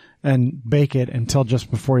bread and bake it until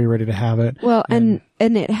just before you're ready to have it. Well, and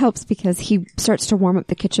it helps because he starts to warm up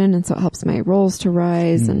the kitchen, and so it helps my rolls to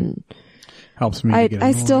rise, and helps me.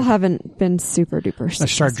 I still haven't been super duper. I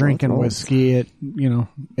start drinking whiskey at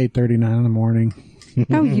 8:39 in the morning.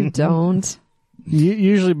 No, you don't.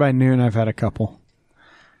 Usually by noon, I've had a couple.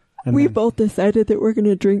 And We then- both decided that we're going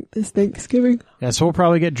to drink this Thanksgiving. Yeah, so we'll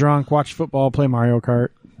probably get drunk, watch football, play Mario Kart.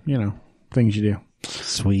 Things you do.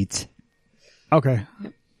 Sweet. Okay.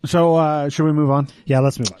 So, should we move on? Yeah,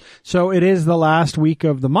 let's move on. So it is the last week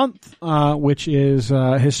of the month, which is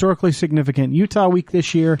historically significant Utah week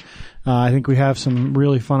this year. I think we have some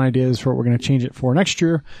really fun ideas for what we're going to change it for next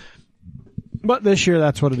year. But this year,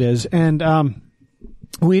 that's what it is. And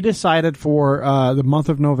we decided for the month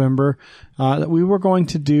of November that we were going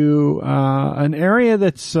to do an area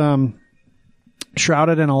that's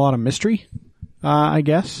shrouded in a lot of mystery, I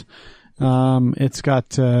guess. It's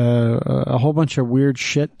got a whole bunch of weird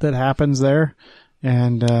shit that happens there.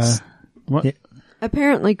 And what?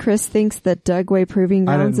 Apparently, Chris thinks that Dugway Proving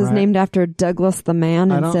Grounds is named after Douglas the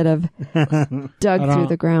Man instead of dug through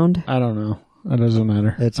the ground. I don't know. That doesn't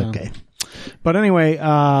matter. It's okay. But anyway,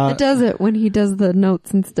 it does it when he does the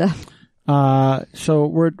notes and stuff. So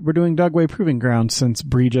we're doing Dugway Proving Grounds since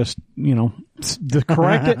Bree just,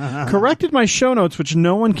 corrected my show notes, which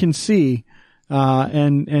no one can see,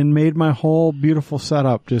 and made my whole beautiful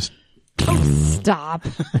setup just. Stop.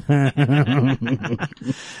 So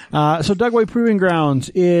Dugway Proving Grounds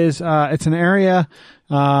is, it's an area,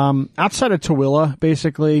 outside of Tooele,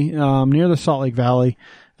 basically, near the Salt Lake Valley.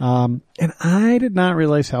 And I did not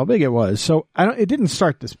realize how big it was. So it didn't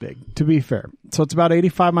start this big, to be fair. So it's about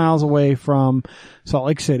 85 miles away from Salt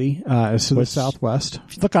Lake City, to the southwest.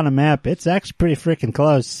 If you look on a map, it's actually pretty freaking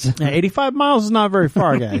close. 85 miles is not very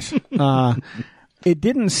far, guys. It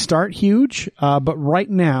didn't start huge, but right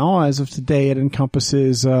now, as of today, it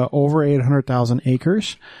encompasses, over 800,000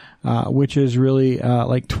 acres, which is really,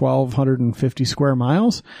 like 1,250 square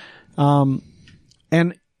miles.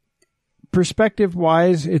 And perspective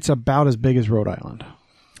wise, it's about as big as Rhode Island.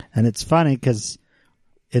 And it's funny because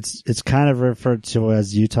it's kind of referred to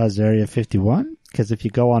as Utah's Area 51, because if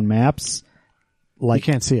you go on maps, like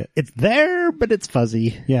you can't see it. It's there, but it's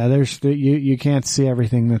fuzzy. Yeah, you can't see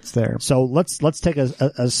everything that's there. So let's take a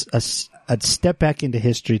step back into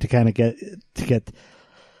history to kind of to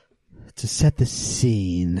set the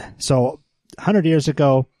scene. So 100 years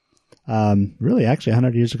ago, really actually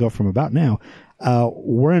 100 years ago from about now,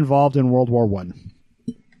 we're involved in World War I.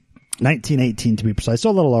 1918 to be precise, so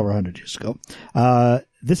a little over 100 years ago.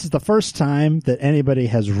 This is the first time that anybody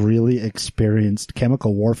has really experienced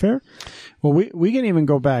chemical warfare. Well, we can even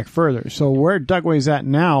go back further. So where Dugway's at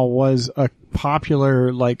now was a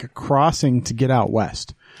popular, like, crossing to get out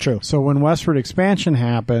west. True. So when westward expansion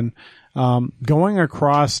happened, going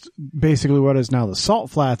across basically what is now the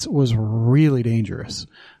Salt Flats was really dangerous,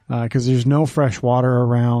 because there's no fresh water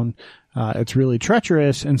around. It's really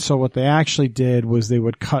treacherous. And so what they actually did was they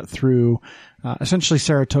would cut through, essentially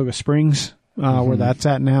Saratoga Springs, where that's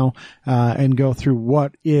at now, and go through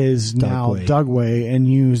what is now Dugway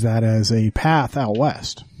and use that as a path out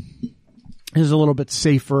west. It was a little bit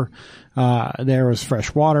safer. There was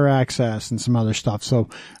fresh water access and some other stuff. So,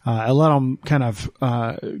 I let them kind of,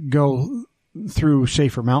 go through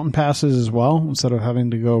safer mountain passes as well, instead of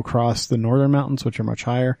having to go across the northern mountains, which are much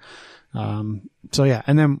higher. So yeah,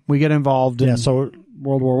 and then we get involved in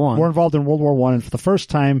World War I. We're involved in World War I, and for the first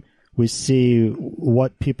time, we see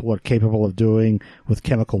what people are capable of doing with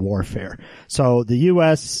chemical warfare. So the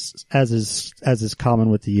U.S., as is common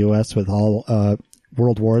with the U.S. with all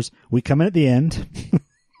world wars, we come in at the end.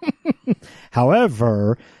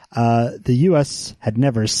 However, the U.S. had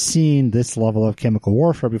never seen this level of chemical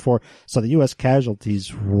warfare before, so the U.S.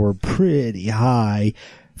 casualties were pretty high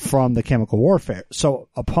from the chemical warfare. So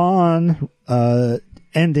upon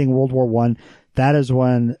ending World War I, that is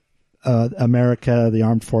when America, the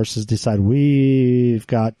armed forces, decide we've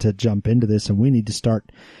got to jump into this and we need to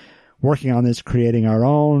start working on this, creating our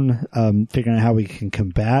own, figuring out how we can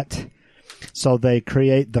combat. So they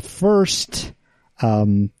create the first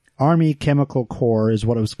Army Chemical Corps is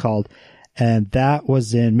what it was called, and that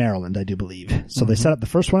was in Maryland, I do believe. So they set up the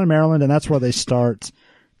first one in Maryland, and that's where they start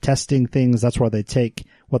testing things. That's where they take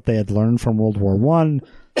what they had learned from World War I,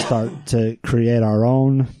 start to create our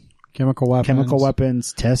own chemical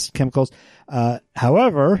weapons, test chemicals.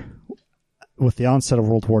 However, with the onset of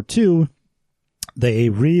World War II, they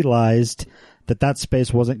realized that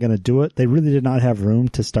space wasn't going to do it. They really did not have room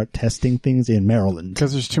to start testing things in Maryland.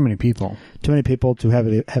 Because there's too many people. Too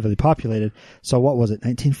heavily populated. So what was it,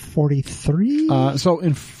 1943? So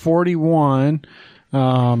in 41...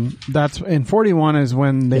 that's in 41 is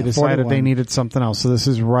when they decided 41. They needed something else. So this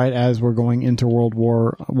is right as we're going into World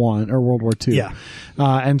War I or World War II. Yeah.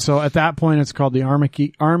 And so at that point it's called the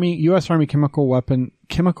U.S. Army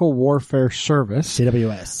Chemical Warfare Service.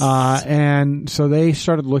 CWS. And so they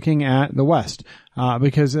started looking at the West,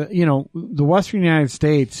 because, the Western United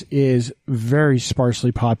States is very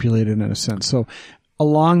sparsely populated in a sense. So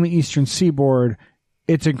along the Eastern Seaboard,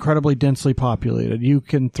 it's incredibly densely populated. You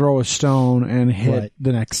can throw a stone and hit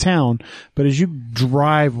the next town. But as you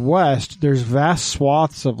drive west, there's vast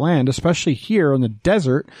swaths of land, especially here in the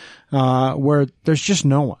desert, where there's just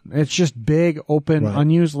no one. It's just big, open,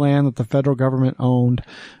 unused land that the federal government owned.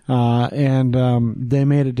 They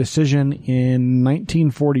made a decision in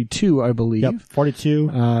 1942, I believe. Yep,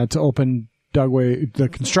 42. To open Dugway. The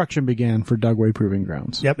construction began for Dugway Proving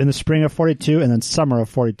Grounds. Yep, in the spring of 42, and then summer of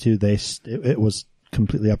 42, it was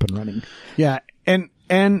completely up and running. Yeah,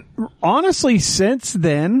 and honestly, since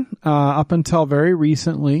then, up until very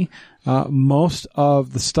recently, most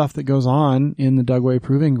of the stuff that goes on in the Dugway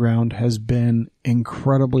Proving Ground has been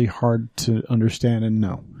incredibly hard to understand and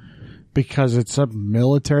know. Because it's a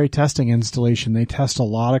military testing installation. They test a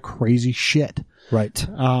lot of crazy shit. Right.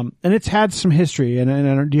 And it's had some history.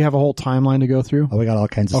 And do you have a whole timeline to go through? Oh, we got all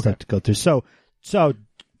kinds of stuff to go through. So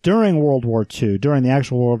during World War II, during the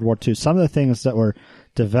actual World War II, some of the things that were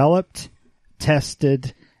developed,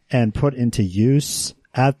 tested, and put into use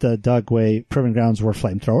at the Dugway Proving Grounds were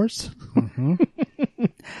flamethrowers,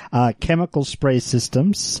 chemical spray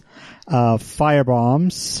systems, fire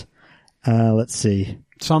bombs. Let's see.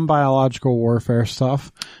 Some biological warfare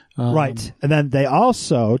stuff. Right. And then they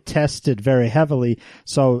also tested very heavily.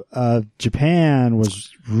 So, Japan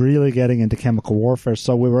was really getting into chemical warfare.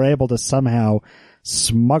 So we were able to somehow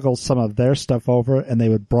smuggle some of their stuff over, and they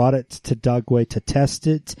would brought it to Dugway to test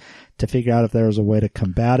it, to figure out if there was a way to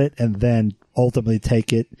combat it, and then ultimately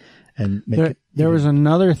take it and make it. There was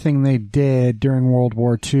another thing they did during World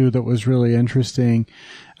War II that was really interesting.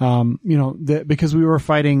 Because we were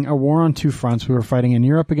fighting a war on two fronts. We were fighting in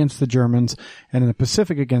Europe against the Germans and in the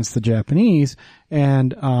Pacific against the Japanese.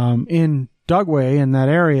 And, in Dugway, in that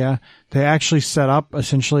area, they actually set up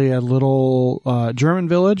essentially a little, German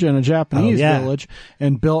village and a Japanese village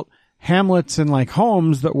and built hamlets and like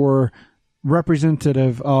homes that were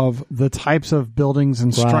representative of the types of buildings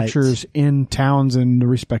and structures in towns in the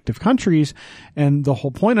respective countries. And the whole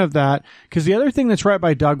point of that, because the other thing that's right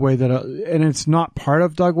by Dugway and it's not part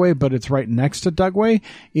of Dugway, but it's right next to Dugway,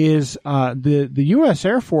 is the U.S.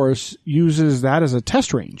 Air Force uses that as a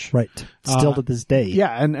test range. Right. Still to this day.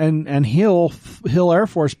 Yeah, and Hill Air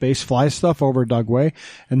Force Base flies stuff over Dugway,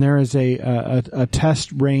 and there is a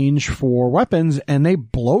test range for weapons, and they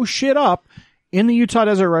blow shit up in the Utah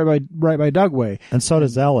desert right by Dugway. And so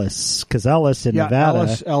does Ellis, because Ellis in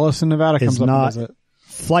Nevada. Ellis in Nevada comes up and does it.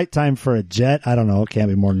 Flight time for a jet, I don't know, it can't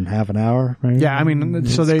be more than half an hour. Right? Yeah, I mean,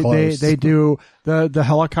 so they do the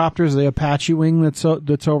helicopters, the Apache wing that's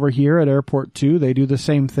over here at Airport 2, they do the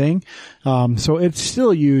same thing. So it's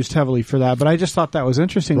still used heavily for that, but I just thought that was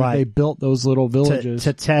interesting that they built those little villages.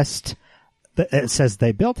 To test. It says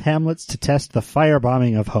they built hamlets to test the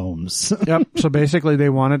firebombing of homes. Yep. So basically they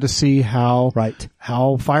wanted to see how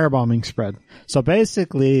firebombing spread. So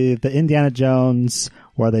basically the Indiana Jones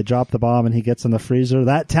where they drop the bomb and he gets in the freezer,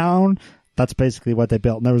 that town, that's basically what they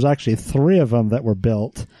built. And there was actually 3 of them that were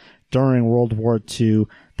built during World War II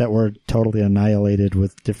that were totally annihilated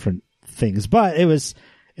with different things. But it was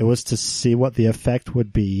to see what the effect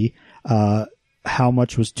would be, how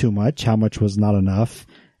much was too much, how much was not enough,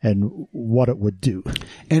 and what it would do.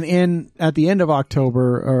 And at the end of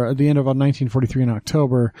October, or at the end of 1943 in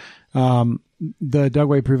October, the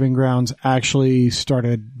Dugway Proving Grounds actually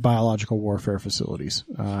started biological warfare facilities,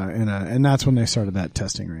 and that's when they started that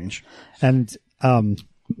testing range. And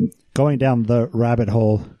going down the rabbit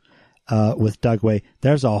hole with Dugway,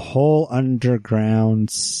 there's a whole underground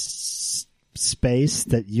space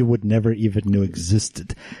that you would never even knew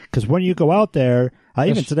existed. Because when you go out there,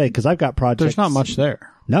 even today, because I've got projects. There's not much there.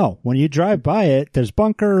 No, when you drive by it, there's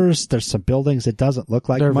bunkers, there's some buildings. It doesn't look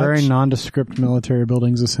like They're much. very nondescript military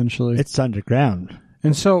buildings, essentially. It's underground.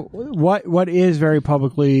 And so what is very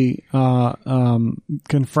publicly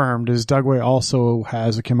confirmed is Dugway also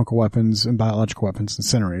has a chemical weapons and biological weapons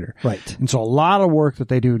incinerator. Right. And so a lot of work that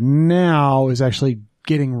they do now is actually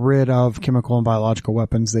getting rid of chemical and biological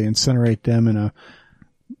weapons. They incinerate them in a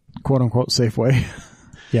quote-unquote safe way.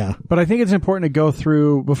 Yeah. But I think it's important to go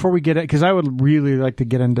through before we get it, because I would really like to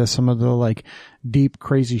get into some of the like deep,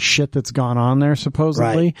 crazy shit that's gone on there,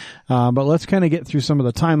 supposedly. Right. But let's kind of get through some of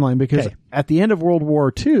the timeline, because at the end of World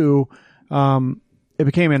War II, it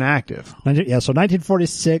became inactive. So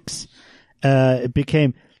 1946, it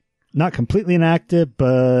became not completely inactive,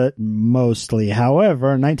 but mostly.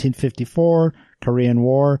 However, 1954, Korean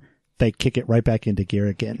War, they kick it right back into gear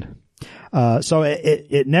again. So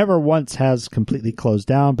it never once has completely closed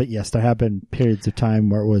down, but yes, there have been periods of time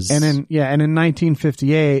where it was. And in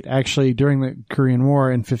 1958, actually during the Korean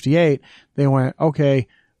War in 58, they went, okay,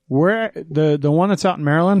 where the one that's out in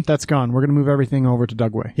Maryland, that's gone. We're going to move everything over to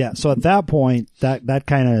Dugway. Yeah. So at that point, that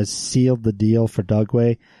kind of sealed the deal for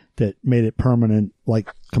Dugway. That made it permanent,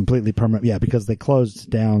 like completely permanent. Yeah, because they closed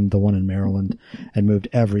down the one in Maryland and moved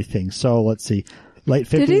everything. So let's see, late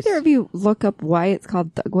 50s. Did either of you look up why it's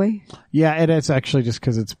called Dugway? Yeah, it's actually just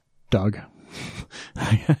because it's Doug.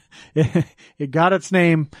 It got its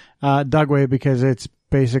name, Dugway, because it's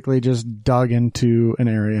basically just dug into an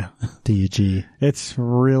area. DUG. It's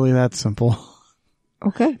really that simple.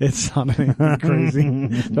 Okay. It's not anything crazy.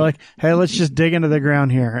 They're like, hey, let's just dig into the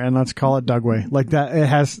ground here and let's call it Dugway. Like that, it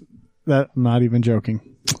has that. I'm not even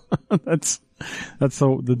joking. That's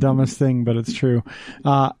the dumbest thing, but it's true.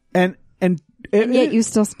 And yet you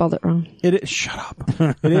still spelled it wrong. Shut up.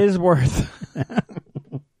 It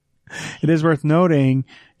is worth noting,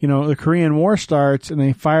 the Korean War starts and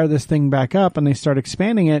they fire this thing back up and they start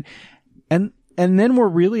expanding it. And then we're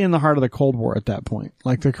really in the heart of the Cold War at that point.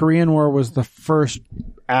 Like the Korean War was the first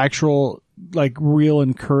actual, like, real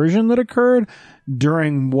incursion that occurred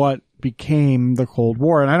during what became the Cold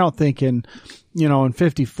War. And I don't think in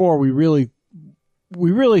 54 we really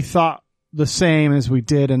thought the same as we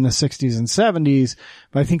did in the 60s and 70s.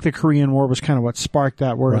 But I think the Korean War was kind of what sparked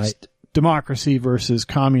that, where it's democracy versus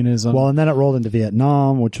communism. Well, and then it rolled into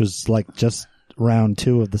Vietnam, which was like just round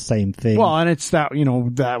 2 of the same thing. Well, and it's that,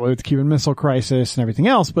 that with the Cuban Missile Crisis and everything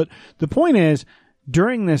else. But the point is,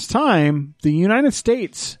 during this time, the United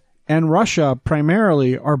States and Russia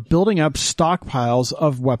primarily are building up stockpiles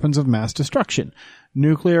of weapons of mass destruction.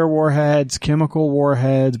 Nuclear warheads, chemical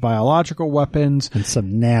warheads, biological weapons. And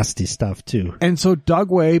some nasty stuff, too. And so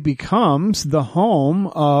Dugway becomes the home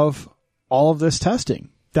of all of this testing.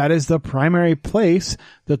 That is the primary place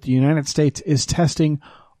that the United States is testing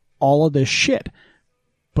all of this shit.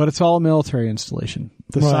 But it's all a military installation.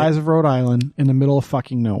 The size of Rhode Island in the middle of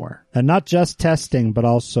fucking nowhere. And not just testing, but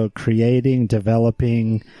also creating,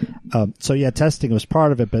 developing. So yeah, testing was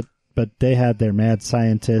part of it, but they had their mad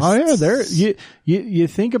scientists. Oh yeah, you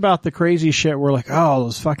think about the crazy shit. We're like, oh,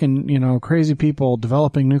 those fucking, crazy people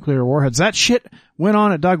developing nuclear warheads. That shit went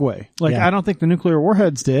on at Dugway. Like, I don't think the nuclear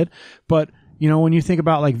warheads did, but when you think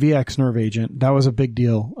about like VX nerve agent, that was a big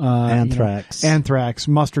deal. Anthrax. Anthrax,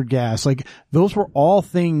 mustard gas. Like, those were all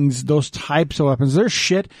things, those types of weapons. There's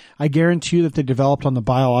shit, I guarantee you, that they developed on the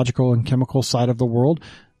biological and chemical side of the world.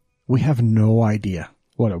 We have no idea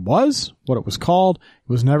what it was, what it was called.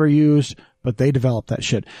 It was never used, but they developed that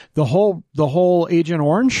shit. The whole Agent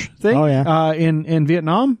Orange thing, in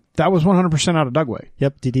Vietnam, that was 100% out of Dugway.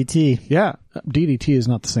 Yep, DDT. Yeah. DDT is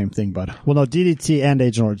not the same thing, bud. Well, no, DDT and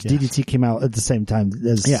Agent Orange. Yes. DDT came out at the same time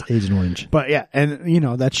as Agent Orange. But yeah, and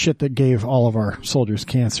that shit that gave all of our soldiers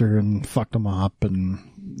cancer and fucked them up,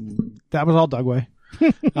 and that was all Dugway.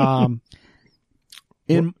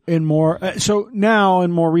 So now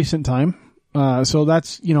in more recent time, so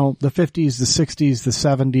that's, the 50s, the 60s, the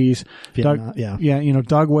 70s. Vietnam,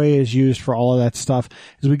 Dugway is used for all of that stuff.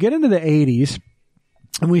 As we get into the 80s,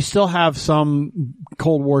 and we still have some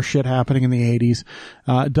Cold War shit happening in the 80s,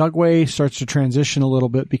 Dugway starts to transition a little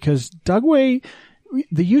bit, because Dugway,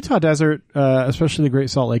 the Utah desert, especially the Great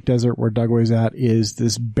Salt Lake Desert where Dugway's at, is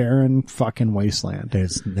this barren fucking wasteland.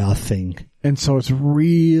 There's nothing. And so it's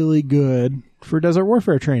really good for desert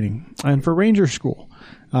warfare training and for ranger school.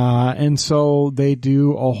 And so they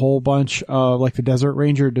do a whole bunch of, like, the Desert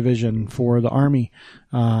Ranger Division for the Army,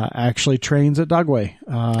 actually trains at Dugway.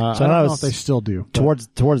 I don't know if they still do. Towards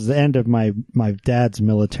the end of my dad's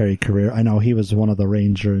military career, I know he was one of the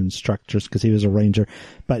ranger instructors, because he was a ranger,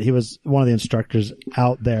 but he was one of the instructors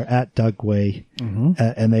out there at Dugway,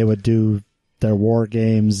 and they would do their war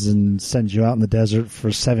games and send you out in the desert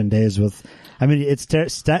for 7 days with, I mean, it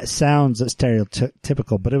sounds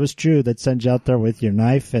stereotypical, but it was true. They'd send you out there with your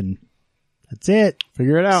knife and that's it.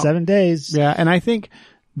 Figure it out. 7 days. Yeah. And I think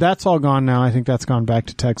that's all gone now. I think that's gone back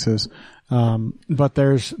to Texas. But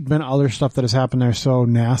there's been other stuff that has happened there. So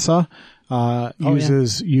NASA,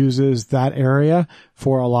 uses that area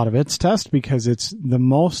for a lot of its tests, because it's the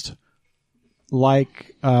most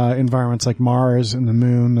like environments like Mars and the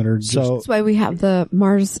Moon that are just... So that's why we have the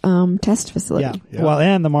Mars test facility. Yeah. Well,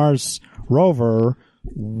 and the Mars rover,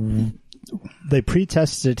 they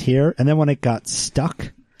pre-tested here, and then when it got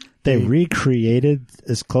stuck, they recreated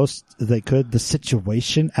as close as they could the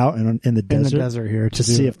situation out in the desert here to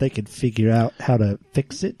see if they could figure out how to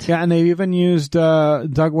fix it. Yeah, and they even used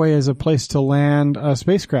Dugway as a place to land a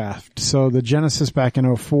spacecraft. So the Genesis back in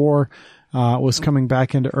 2004 was coming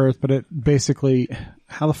back into Earth, but it basically,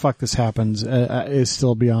 how the fuck this happens is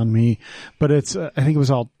still beyond me. But it's, I think it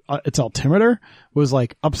was its altimeter was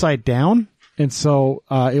like upside down And so,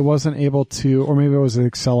 it wasn't able to, or maybe it was the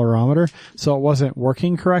accelerometer, so it wasn't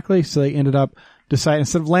working correctly. So they ended up deciding,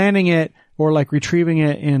 instead of landing it or like retrieving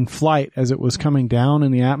it in flight as it was coming down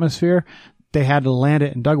in the atmosphere, they had to land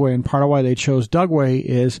it in Dugway. And part of why they chose Dugway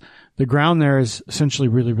is the ground there is essentially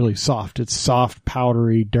really, really soft. It's soft,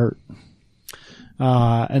 powdery dirt.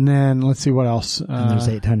 And then let's see what else. And there's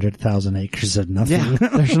 800,000 acres of nothing. Yeah,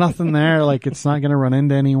 there's nothing there. Like, it's not going to run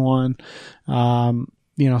into anyone. So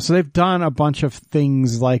they've done a bunch of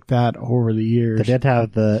things like that over the years. They did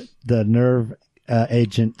have the nerve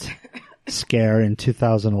agent scare in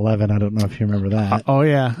 2011. I don't know if you remember that. Oh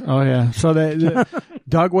yeah. So the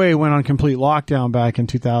Dugway went on complete lockdown back in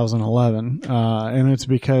 2011. And it's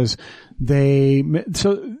because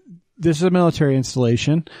this is a military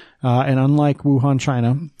installation, and unlike Wuhan,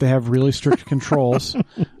 China, they have really strict controls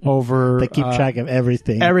over... They keep track of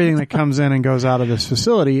everything. Everything that comes in and goes out of this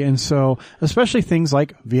facility. And so, especially things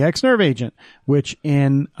like VX nerve agent, which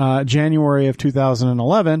in January of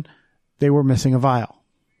 2011, they were missing a vial.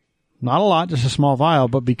 Not a lot, just a small vial,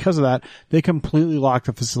 but because of that, they completely locked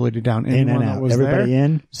the facility down. Anyone that was Everybody there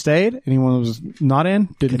in stayed. Anyone that was not in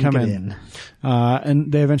didn't come in.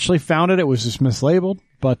 And they eventually found it. It was just mislabeled.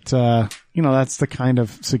 But, that's the kind of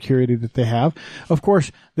security that they have. Of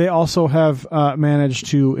course, they also have managed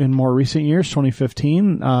to, in more recent years,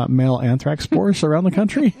 2015, mail anthrax spores around the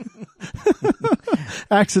country.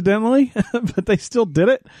 Accidentally, but they still did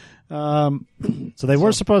it. So they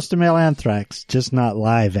were supposed to mail anthrax, just not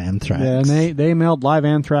live anthrax. Yeah, and they mailed live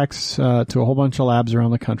anthrax to a whole bunch of labs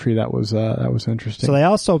around the country. That was interesting. So they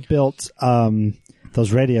also built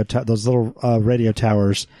those little radio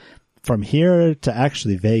towers from here to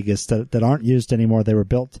actually Vegas that aren't used anymore. They were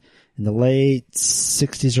built in the late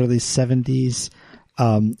 60s, early 70s,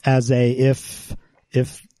 as if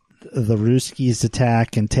the Ruskies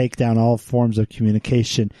attack and take down all forms of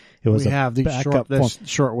communication. It was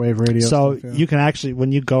shortwave radio. So stuff, yeah. You can actually,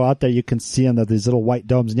 when you go out there, you can see them, these little white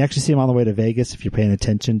domes, and you actually see them on the way to Vegas if you're paying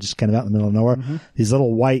attention, just kind of out in the middle of nowhere. Mm-hmm. These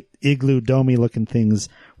little white igloo domey looking things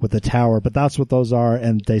with the tower, but that's what those are.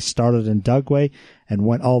 And they started in Dugway and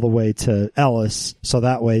went all the way to Ellis, so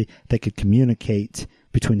that way they could communicate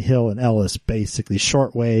between Hill and Ellis, basically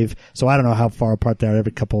shortwave. So I don't know how far apart they are,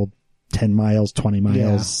 every couple 10 miles, 20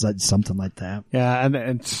 miles, something like that. Yeah, and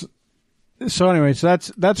it's so anyway, so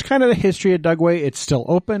that's kind of the history of Dugway. It's still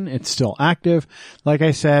open, it's still active. Like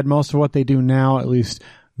I said, most of what they do now, at least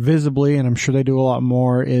visibly, and I'm sure they do a lot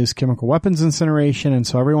more, is chemical weapons incineration, and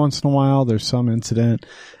so every once in a while there's some incident.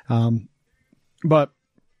 But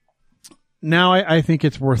now I think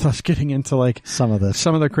it's worth us getting into like some of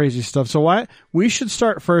the crazy stuff. So we should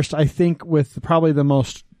start first, I think, with probably the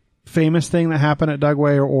most famous thing that happened at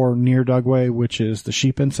Dugway or near Dugway, which is the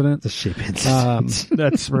sheep incident. The sheep incident.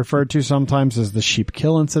 That's referred to sometimes as the sheep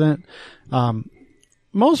kill incident.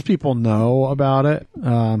 Most people know about it.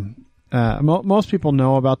 Most people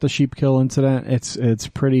know about the sheep kill incident. It's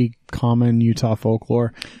pretty common Utah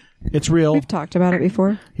folklore. It's real. We've talked about it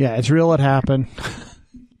before. Yeah, it's real. It happened.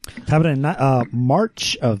 Happened in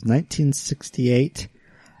March of 1968.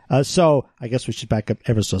 So I guess we should back up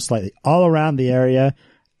ever so slightly. All around the area,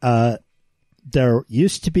 there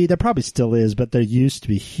probably still is, but there used to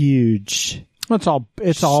be huge.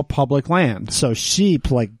 It's all public land. So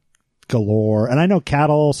sheep like galore, and I know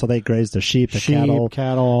cattle, so they graze their sheep,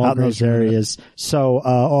 cattle out in those areas. So,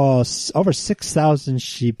 over 6,000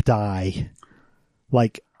 sheep die,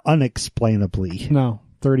 like unexplainably. No,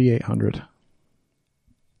 3,800.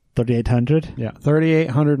 3,800? Yeah,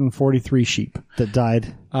 3,843 sheep that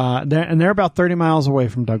died. They're about 30 miles away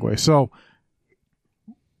from Dugway. So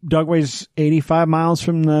Dugway's 85 miles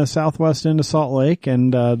from the southwest end of Salt Lake,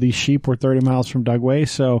 and these sheep were 30 miles from Dugway,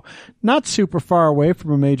 so not super far away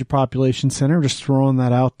from a major population center. Just throwing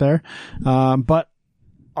that out there. But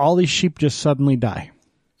all these sheep just suddenly die.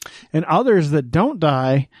 And others that don't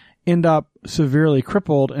die end up severely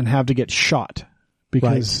crippled and have to get shot.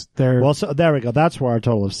 Because they're... Well, so there we go. That's where our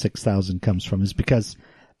total of 6,000 comes from, is because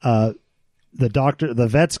the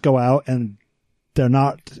vets go out and they're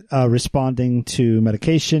not responding to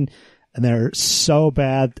medication, and they're so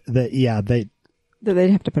bad that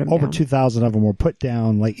they'd have to put them over down. 2,000 of them were put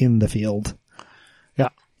down like in the field. Yeah.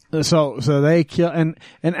 So they kill, and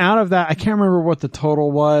out of that, I can't remember what the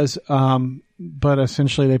total was, but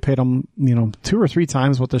essentially they paid them, 2 or 3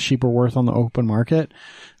 times what the sheep were worth on the open market,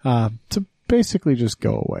 to basically just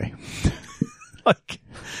go away.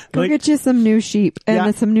 Go get you some new sheep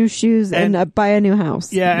and some new shoes and buy a new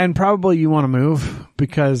house. Yeah, and probably you want to move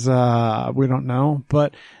because we don't know.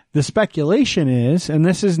 But the speculation is, and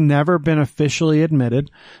this has never been officially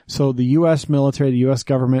admitted, so the U.S. military, the U.S.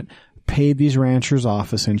 government paid these ranchers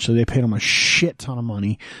off, essentially. They paid them a shit ton of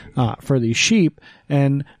money for these sheep,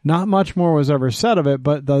 and not much more was ever said of it,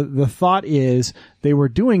 but the thought is they were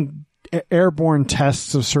doing airborne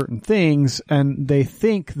tests of certain things, and they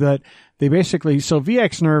think that they basically... So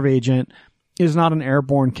VX nerve agent is not an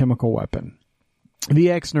airborne chemical weapon.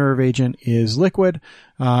 VX nerve agent is liquid,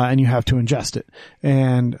 and you have to ingest it.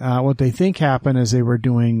 And what they think happened is they were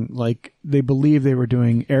doing, like, they believe they were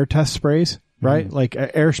doing air test sprays, right? Mm-hmm. Like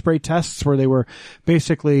air spray tests where they were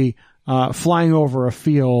basically flying over a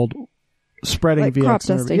field, spreading like VX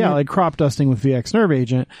nerve, like crop dusting with VX nerve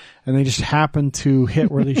agent, and they just happened to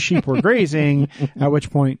hit where these sheep were grazing, at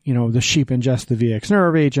which point, the sheep ingest the VX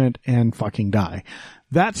nerve agent and fucking die.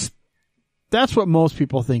 That's what most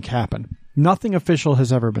people think happened. Nothing official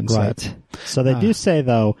has ever been said. Right. So they do say,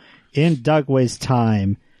 though, in Dugway's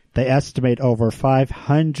time, they estimate over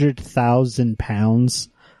 500,000 pounds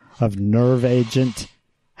of nerve agent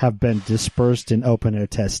have been dispersed in open air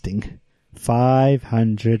testing.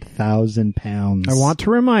 500,000 pounds. I want to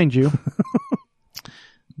remind you,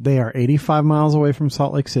 they are 85 miles away from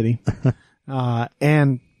Salt Lake City.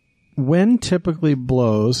 And wind typically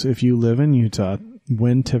blows, if you live in Utah,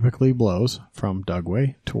 wind typically blows from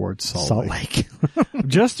Dugway towards Salt Lake.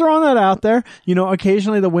 Just throwing that out there.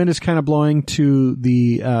 Occasionally the wind is kind of blowing to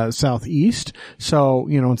the southeast. So,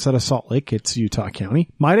 instead of Salt Lake, it's Utah County.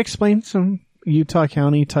 Might explain some Utah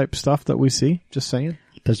County type stuff that we see. Just saying.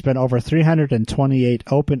 There's been over 328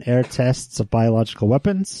 open air tests of biological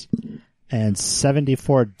weapons and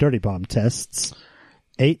 74 dirty bomb tests.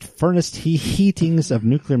 8 furnace heatings of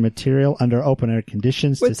nuclear material under open air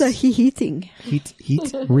conditions. What's a heating? Heat?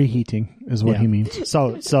 Reheating is what he means.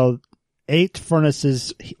 So 8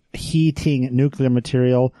 furnaces heating nuclear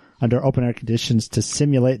material under open air conditions to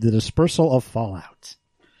simulate the dispersal of fallout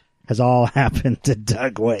has all happened at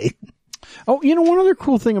Dugway. Oh, one other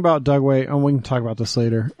cool thing about Dugway, and we can talk about this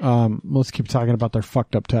later. Let's keep talking about their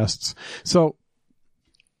fucked up tests. So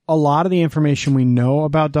a lot of the information we know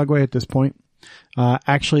about Dugway at this point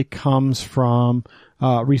actually comes from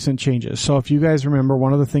recent changes. So if you guys remember,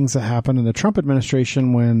 one of the things that happened in the Trump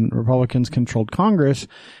administration when Republicans controlled Congress,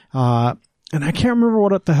 and I can't remember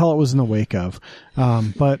what the hell it was in the wake of,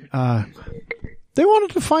 but they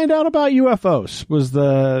wanted to find out about UFOs was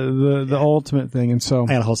the ultimate thing. And so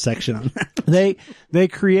I had a whole section on that. They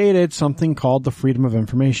created something called the Freedom of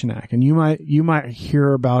Information Act, and you might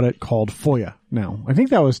hear about it called FOIA now. I think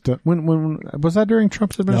that was when was that during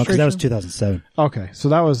Trump's administration? No, because that was 2007. Okay, so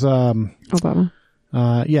that was Obama.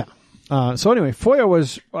 Yeah. So anyway, FOIA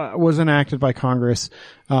was enacted by Congress,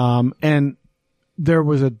 and there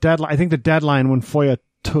was a deadline. I think the deadline when FOIA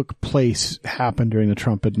took place happened during the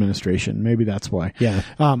Trump administration. Maybe that's why. Yeah.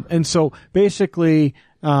 And so basically,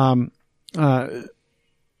 now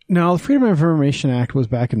the Freedom of Information Act was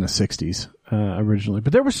back in the 60s, originally,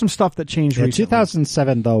 but there was some stuff that changed recently.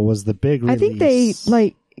 2007 though was the big release. I think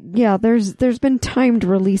there's been timed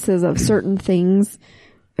releases of certain things,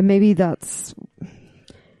 and maybe that's...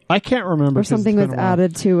 I can't remember. Or something was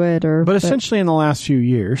added to it, but essentially in the last few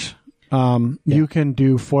years, you can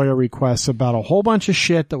do FOIA requests about a whole bunch of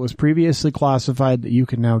shit that was previously classified that you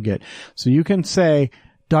can now get. So you can say,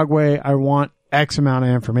 Dugway, I want X amount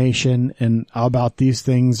of information and about these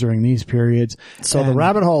things during these periods. So the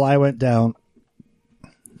rabbit hole I went down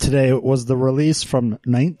today was the release from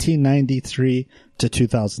 1993 to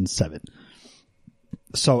 2007.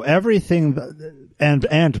 So everything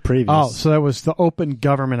and previous. Oh, so that was the Open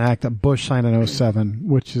Government Act that Bush signed in 2007,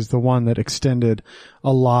 which is the one that extended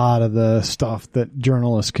a lot of the stuff that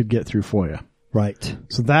journalists could get through FOIA. Right.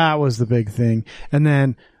 So that was the big thing. And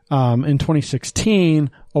then in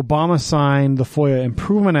 2016, Obama signed the FOIA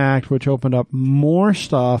Improvement Act, which opened up more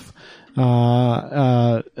stuff.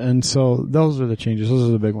 And so those are the changes. Those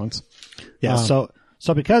are the big ones. Yeah. So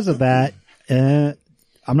because of that,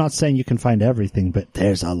 I'm not saying you can find everything, but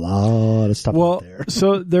there's a lot of stuff out there.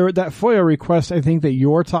 So that FOIA request, I think that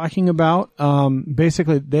you're talking about,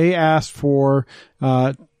 basically they asked for,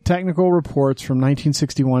 technical reports from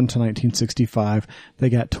 1961 to 1965. They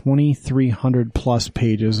got 2,300 plus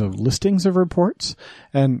pages of listings of reports,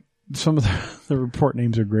 and some of the report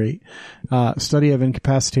names are great. Study of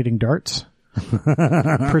incapacitating darts.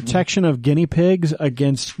 Protection of guinea pigs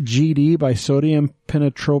against GD by sodium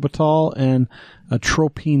pentatrobitol and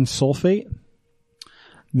atropine sulfate.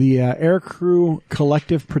 The aircrew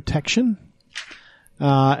collective protection.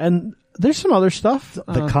 And there's some other stuff.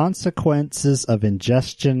 The consequences of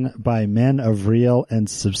ingestion by men of real and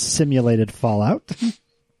simulated fallout.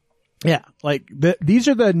 Yeah, like these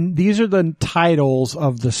are the titles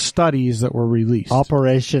of the studies that were released.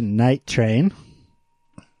 Operation Night Train.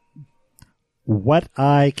 Wet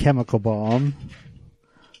Eye Chemical Bomb.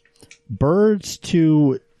 Birds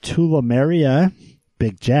to Tulimaria,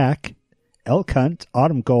 Big Jack. Elk Hunt,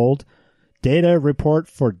 Autumn Gold. Data report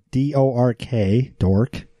for DORK,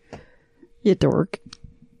 dork. You dork.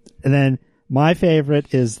 And then my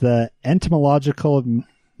favorite is the entomological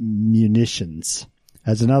munitions.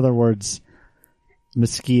 As in other words,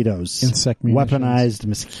 mosquitoes. Insect munitions. Weaponized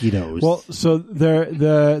mosquitoes. Well, so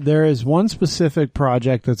there is one specific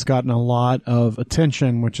project that's gotten a lot of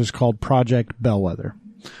attention, which is called Project Bellwether,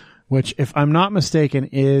 which, if I'm not mistaken,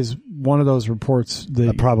 is one of those reports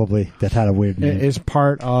that probably that had a weird name. is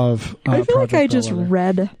part of. I feel Project like I just Bellwether.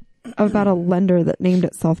 read about a lender that named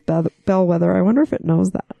itself Bellwether. I wonder if it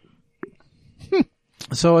knows that.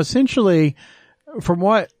 So essentially, from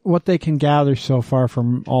what they can gather so far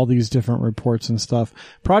from all these different reports and stuff,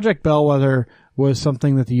 Project Bellwether was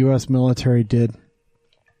something that the U.S. military did,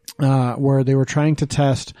 where they were trying to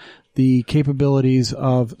test the capabilities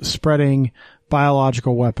of spreading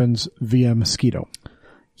biological weapons via mosquito.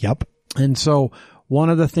 Yep. And so one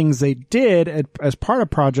of the things they did as part of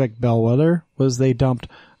Project Bellwether was they dumped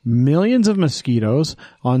millions of mosquitoes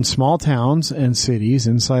on small towns and cities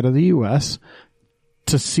inside of the U.S.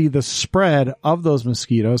 to see the spread of those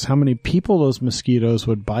mosquitoes, how many people those mosquitoes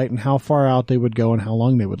would bite, and how far out they would go and how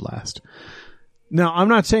long they would last. Now, I'm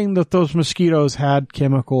not saying that those mosquitoes had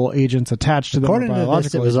chemical agents attached to them. According to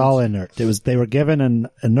this, it was all inert. They were given an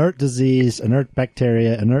inert disease, inert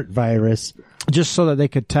bacteria, inert virus, just so that they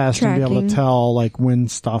could test and be able Tracking. to tell, like, when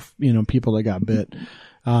stuff, people that got bit.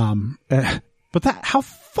 But how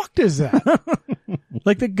fucked is that?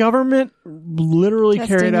 Like, the government literally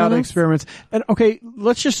Testing carried out on us? experiments. And okay,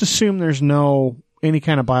 let's just assume there's any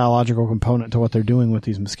kind of biological component to what they're doing with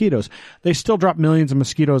these mosquitoes. They still drop millions of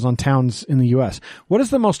mosquitoes on towns in the U.S. What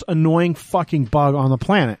is the most annoying fucking bug on the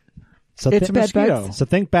planet? So It's a mosquito. So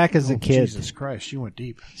think back as a kid. Jesus Christ, you went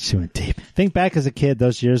deep. She went deep. Think back as a kid.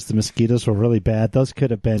 Those years the mosquitoes were really bad. Those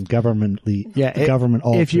could have been government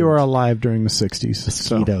altered if you were alive during the 60s.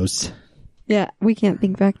 mosquitoes. Yeah, we can't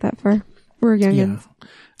think back that far. We're youngins.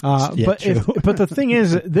 But true. but the thing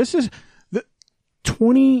is, this is the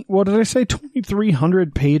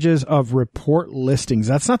 2,300 pages of report listings.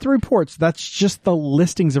 That's not the reports. That's just the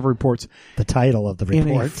listings of reports The title of the in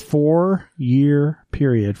a report. 4-year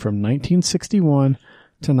period from 1961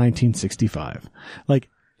 to 1965. Like,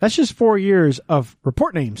 that's just 4 years of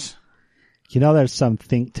report names. There's some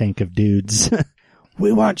think tank of dudes.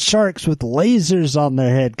 We want sharks with lasers on their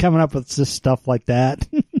head coming up with just stuff like that.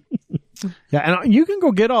 Yeah, and you can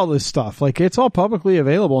go get all this stuff. Like, it's all publicly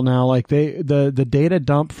available now. Like, the data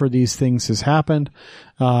dump for these things has happened.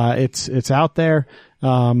 It's out there.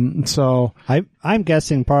 So I'm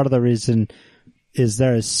guessing part of the reason is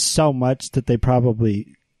there is so much that they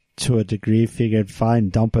probably, to a degree, figured, fine,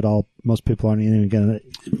 dump it all. Most people aren't even going to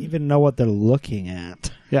even know what they're looking at.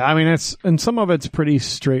 yeah, I mean, and some of it's pretty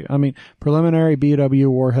straight. I mean, preliminary BW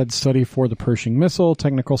warhead study for the Pershing missile,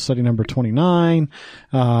 technical study number 29,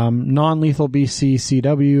 non-lethal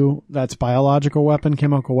BCCW, that's biological weapon,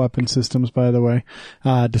 chemical weapon systems, by the way,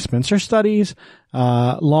 dispenser studies,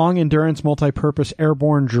 long endurance multi-purpose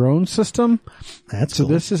airborne drone system. That's So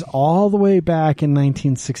cool. this is all the way back in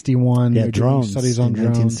 1961. Yeah, They're doing drones. studies on in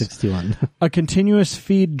drones. 1961. A continuous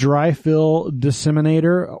feed dry fill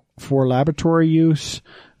disseminator for laboratory use.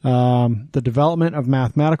 The development of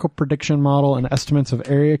mathematical prediction model and estimates of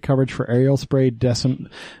area coverage for aerial spray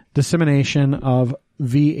dissemination of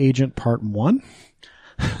V agent part 1.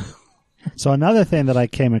 So another thing that I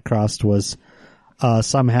came across was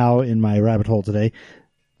somehow in my rabbit hole today,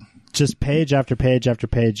 just page after page after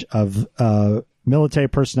page of military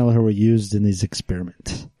personnel who were used in these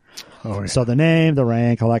experiments. Oh, yeah. So the name, the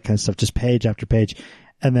rank, all that kind of stuff, just page after page.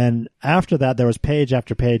 And then after that, there was page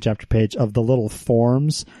after page after page of the little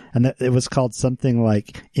forms. And it was called something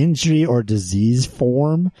like injury or disease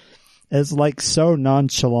form. It's like so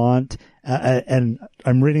nonchalant. And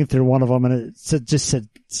I'm reading through one of them and it just said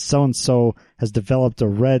so-and-so has developed a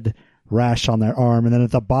red rash on their arm. And then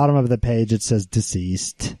at the bottom of the page, it says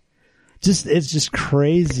deceased. It's just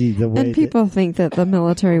crazy the way And people think that the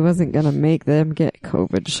military wasn't going to make them get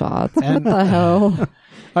COVID shots. What the hell?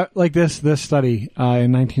 Like this study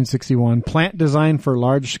in 1961, plant designed for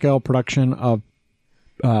large-scale production of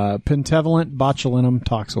pentavalent botulinum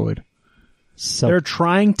toxoid. so They're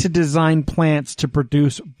trying to design plants to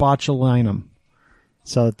produce botulinum.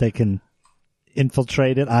 so that they can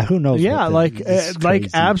infiltrate it. Who knows? Yeah, this is like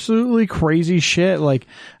crazy. absolutely crazy shit. Like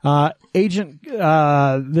agent,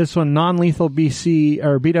 this one non-lethal BC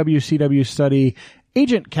or BWCW study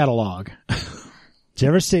agent catalog. Did you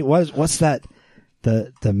ever see what's that?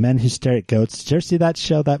 The Men Who Stare at Goats. Did you ever see that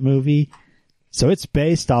show? That movie? So it's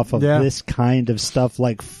based off of this kind of stuff,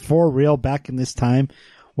 like for real back in this time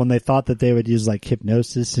when they thought that they would use like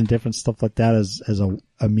hypnosis and different stuff like that as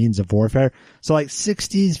a means of warfare. So like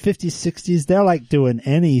 60s, 50s, 60s, they're like doing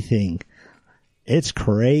anything. It's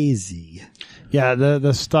crazy. Yeah,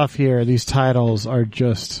 the stuff here, these titles are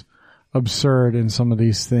just absurd in some of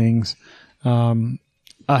these things.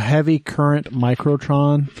 A heavy current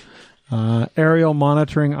microtron, aerial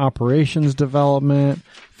monitoring operations development,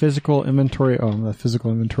 physical inventory. Oh, the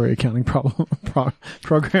physical inventory accounting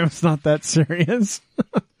program is not that serious.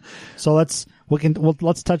 So let's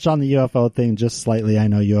touch on the UFO thing just slightly. I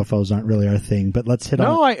know UFOs aren't really our thing, but let's hit on.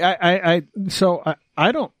 No,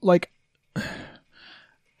 I don't like.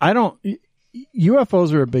 I don't.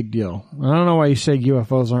 UFOs are a big deal. I don't know why you say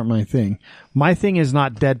UFOs aren't my thing. My thing is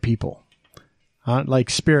not dead people. Like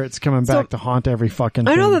spirits coming back to haunt every fucking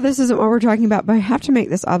thing. I know that this isn't what we're talking about, but I have to make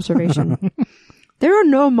this observation. There are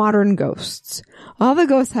no modern ghosts. All the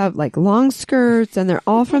ghosts have like long skirts and they're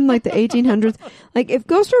all from like the 1800s. Like if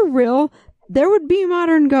ghosts are real, there would be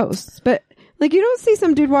modern ghosts. But like you don't see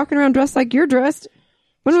some dude walking around dressed like you're dressed.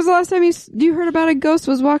 When was the last time you heard about a ghost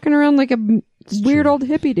was walking around like a weird old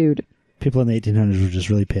hippie dude? People in the 1800s were just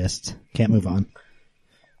really pissed. Can't move on.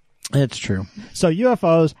 It's true. So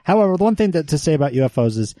UFOs, however, the one thing to say about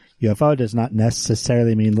UFOs is UFO does not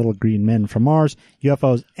necessarily mean little green men from Mars.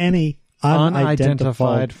 UFOs, any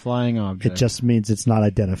unidentified flying object. It just means it's not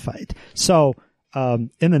identified. So,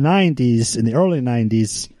 in the early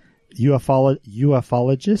 90s,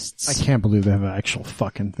 ufologists. I can't believe they have an actual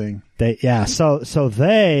fucking thing. So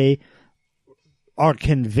they are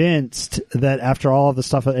convinced that after all of the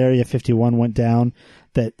stuff at Area 51 went down,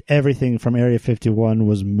 that everything from Area 51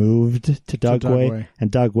 was moved to Dugway,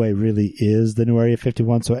 and Dugway really is the new Area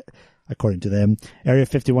 51. So, according to them, Area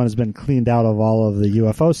 51 has been cleaned out of all of the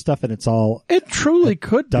UFO stuff, and it's all... It truly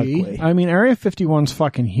could Dugway. be. I mean, Area 51's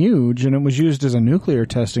fucking huge, and it was used as a nuclear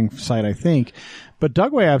testing site, I think. But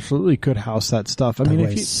Dugway absolutely could house that stuff. I mean,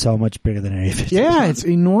 is so much bigger than Area 51. Yeah, it's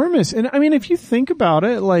enormous. And I mean, if you think about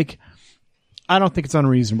it, like... I don't think it's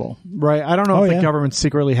unreasonable, right? I don't know if the government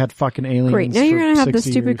secretly had fucking aliens. Great. Now you're going to have the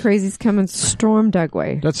stupid crazies come and storm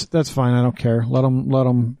Dugway. That's fine. I don't care. Let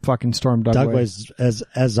them fucking storm Dugway. Dugway's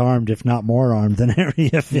as armed, if not more armed, than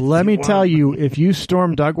Area 51. Let me tell you, if you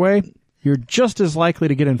storm Dugway, you're just as likely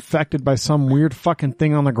to get infected by some weird fucking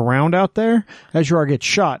thing on the ground out there as you are get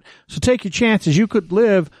shot. So take your chances. You could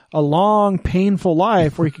live a long, painful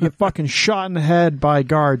life where you could get fucking shot in the head by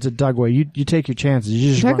guards at Dugway. You take your chances.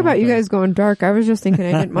 You just talk about you guys going dark. I was just thinking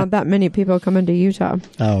I didn't want that many people coming to Utah.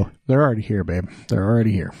 Oh, they're already here, babe. They're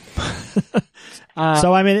already here.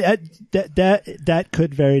 So I mean, that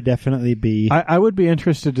could very definitely be. I would be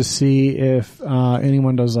interested to see if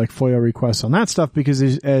anyone does like FOIA requests on that stuff, because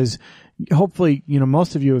as hopefully,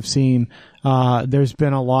 most of you have seen, there's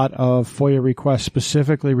been a lot of FOIA requests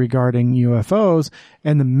specifically regarding UFOs,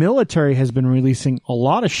 and the military has been releasing a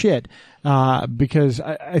lot of shit, because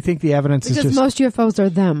I think the evidence is just... most UFOs are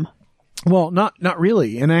them. Well, not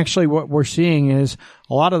really. And actually what we're seeing is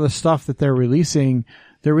a lot of the stuff that they're releasing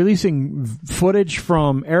footage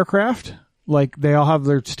from aircraft. Like they all have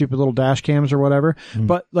their stupid little dash cams or whatever,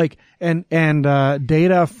 but like, and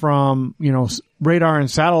data from, radar and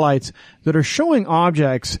satellites that are showing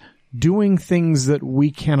objects doing things that we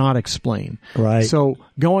cannot explain. Right. So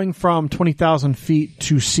going from 20,000 feet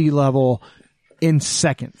to sea level in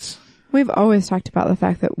seconds. We've always talked about the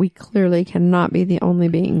fact that we clearly cannot be the only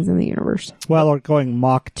beings in the universe. Well, or going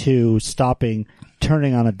Mach 2, stopping,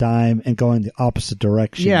 turning on a dime, and going the opposite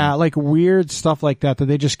direction. Yeah, like weird stuff like that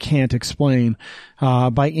they just can't explain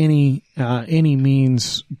by any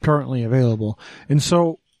means currently available. And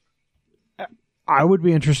so I would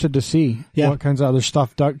be interested to see what kinds of other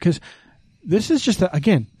stuff, because this is just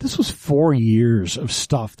again, this was 4 years of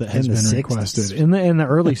stuff that has been requested in the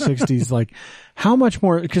early 60s. Like, how much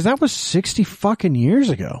more? Because that was 60 fucking years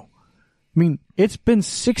ago. I mean, it's been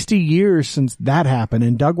 60 years since that happened,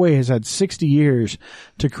 and Dugway has had 60 years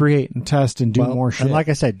to create and test and do more shit. And like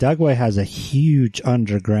I said, Dugway has a huge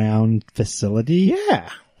underground facility. Yeah.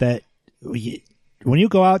 That when you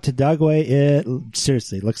go out to Dugway, it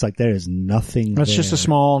seriously looks like there is nothing That's there. just a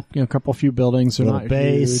small, few buildings. They're little not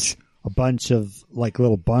base, huge. A bunch of like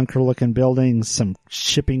little bunker-looking buildings, some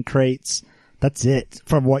shipping crates. That's it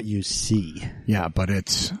from what you see. Yeah, but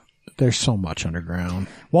there's so much underground.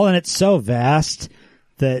 Well, and it's so vast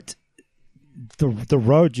that the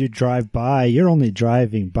road you drive by, you're only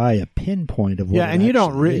driving by a pinpoint of what. Yeah, and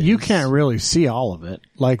you can't really see all of it.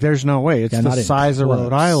 Like, there's no way. It's the size of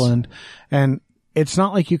Rhode Island, and it's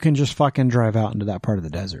not like you can just fucking drive out into that part of the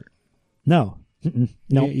desert. No.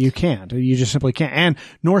 No. You can't. You just simply can't. And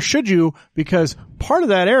nor should you, because part of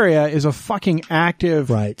that area is a fucking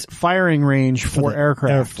active firing range for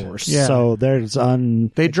aircraft. Air Force. Yeah. So there's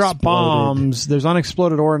they drop bombs. There's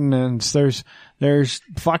unexploded ordnance. There's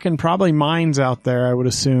fucking probably mines out there, I would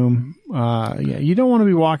assume. You don't want to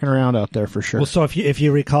be walking around out there for sure. Well, so if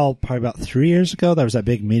you recall, probably about 3 years ago, there was that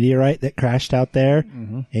big meteorite that crashed out there.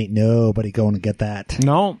 Mm-hmm. Ain't nobody going to get that.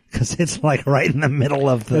 No. Because it's like right in the middle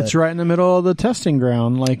of the... It's right in the middle of the testing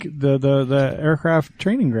ground, like the aircraft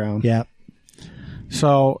training ground. Yeah.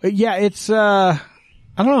 So, yeah, it's, I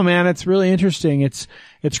don't know, man. It's really interesting. It's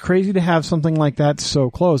crazy to have something like that so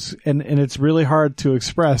close, and it's really hard to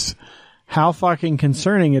express how fucking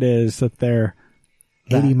concerning it is that they're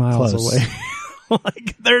 80 miles away.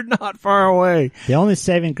 Like, they're not far away. The only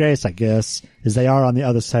saving grace, I guess, is they are on the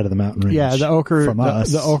other side of the mountain range. Yeah, the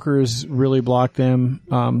Okers really block them.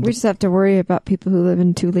 We just have to worry about people who live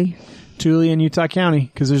in Thule and Utah County,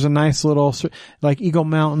 because there's a nice little, like Eagle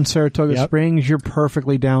Mountain, Saratoga Springs, you're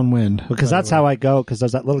perfectly downwind. Because that's how I go, because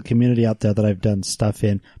there's that little community out there that I've done stuff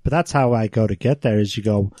in. But that's how I go to get there, is you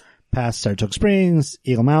go past Saratoga Springs,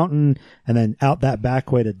 Eagle Mountain, and then out that back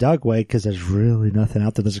way to Dugway, because there's really nothing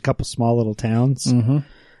out there. There's a couple small little towns. Mm-hmm.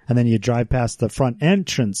 And then you drive past the front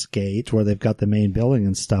entrance gate where they've got the main building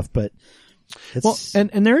and stuff. But it's... Well,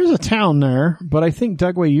 and there is a town there, but I think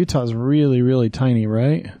Dugway, Utah is really, really tiny,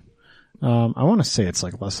 right? I want to say it's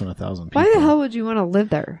like less than 1,000 people. Why the hell would you want to live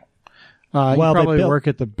there? You probably work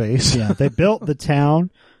at the base. Yeah, they built the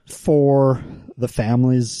town for the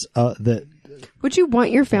families that... Would you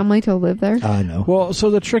want your family to live there? I know. Well,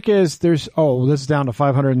 so the trick is this is down to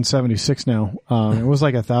 576 now. It was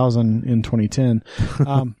like 1,000 in 2010.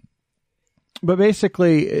 But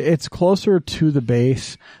basically, it's closer to the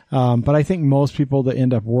base. But I think most people that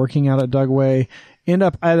end up working out at Dugway end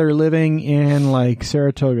up either living in like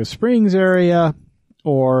Saratoga Springs area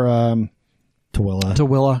or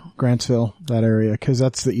Tooele, Grantsville, that area, because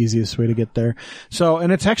that's the easiest way to get there. So,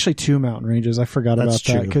 and it's actually 2 mountain ranges. I forgot about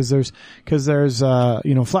that, because there's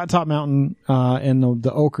Flat Top Mountain and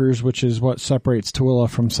the Okers, which is what separates Tooele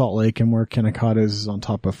from Salt Lake, and where Kennecott is on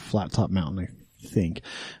top of Flat Top Mountain, I think.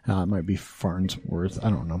 It might be Farnsworth. I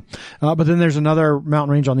don't know. But then there's another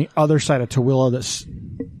mountain range on the other side of Tooele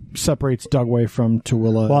that separates Dugway from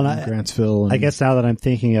Tooele and Grantsville. And I guess now that I'm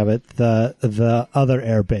thinking of it, the other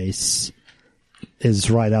air base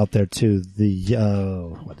is right out there too.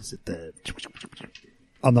 What is it?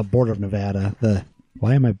 On the border of Nevada.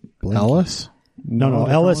 Why am I blanking? Ellis? No.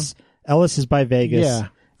 Ellis is by Vegas. Yeah.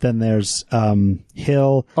 Then there's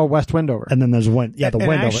Hill. Oh, West Wendover. And then there's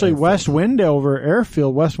Wendover. Actually, West Wendover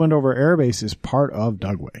Air Base is part of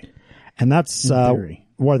Dugway. And that's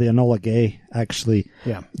where the Enola Gay actually.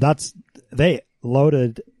 Yeah. They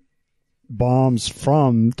loaded bombs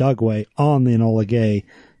from Dugway on the Enola Gay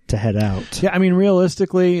to head out. Yeah, I mean,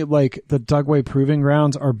 realistically, like, the Dugway Proving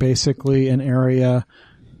Grounds are basically an area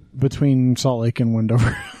between Salt Lake and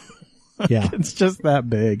Wendover. Yeah. It's just that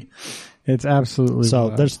big. It's absolutely so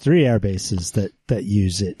wild. There's 3 air bases that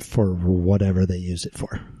use it for whatever they use it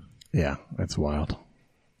for. Yeah, that's wild.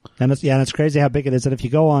 And it's crazy how big it is. And if you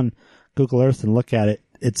go on Google Earth and look at it,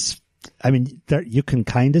 you can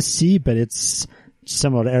kind of see, but it's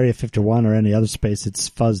similar to Area 51 or any other space. It's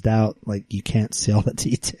fuzzed out, like you can't see all the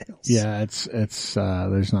details. Yeah, it's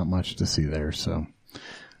there's not much to see there. So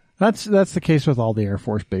that's the case with all the Air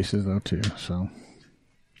Force bases though too. So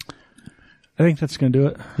I think that's going to do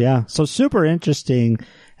it. Yeah. So super interesting.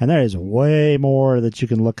 And there is way more that you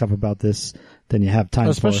can look up about this than you have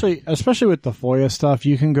time for. Especially with the FOIA stuff,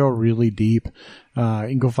 you can go really deep. You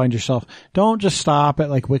can go find yourself. Don't just stop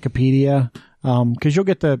at like Wikipedia. Cause you'll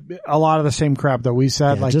get a lot of the same crap that we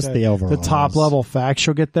said, yeah, like just the overall, the top level facts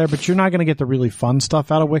you'll get there, but you're not going to get the really fun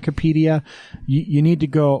stuff out of Wikipedia. You need to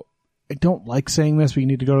go, I don't like saying this, but you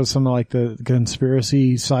need to go to some of like the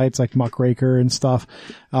conspiracy sites like Muckraker and stuff,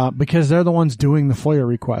 because they're the ones doing the FOIA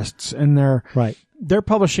requests, and they're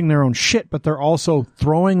publishing their own shit, but they're also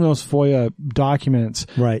throwing those FOIA documents,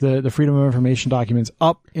 the Freedom of Information documents,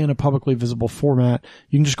 up in a publicly visible format.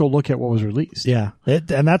 You can just go look at what was released. Yeah.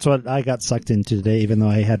 And that's what I got sucked into today, even though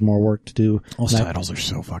I had more work to do. Those titles are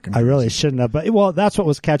so fucking I really shouldn't have, but that's what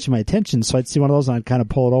was catching my attention. So I'd see one of those and I'd kind of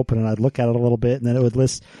pull it open and I'd look at it a little bit, and then it would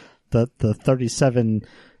list the 37,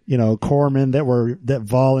 corpsmen that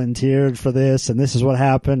volunteered for this, and this is what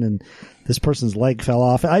happened, and this person's leg fell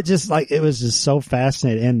off. I just it was just so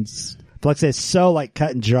fascinating, and like I say, it's so like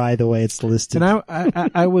cut and dry the way it's listed. And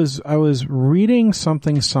I was reading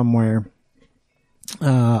something somewhere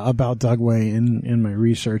about Dugway in my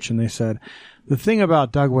research, and they said the thing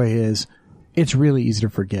about Dugway is it's really easy to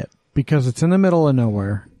forget. because it's in the middle of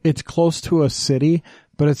nowhere. It's close to a city,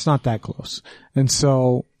 but it's not that close. And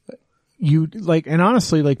so you like, and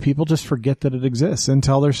honestly, like people just forget that it exists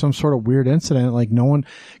until there's some sort of weird incident. Like no one,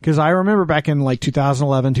 cause I remember back in like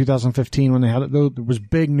 2011, 2015 when they had it, there was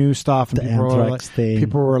big news stuff and The anthrax thing.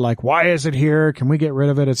 people were like, why is it here? Can we get rid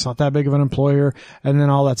of it? It's not that big of an employer. And then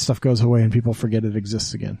all that stuff goes away and people forget it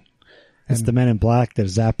exists again. It's the men in black. They're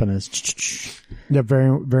zapping us. Yeah,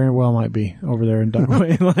 very, very well might be over there in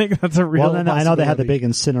Dugway. Like that's a real. Well, then I know they had the big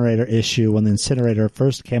incinerator issue when the incinerator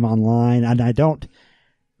first came online, and I don't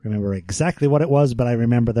remember exactly what it was, but I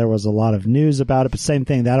remember there was a lot of news about it. But same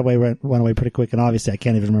thing, that went away pretty quick, and obviously I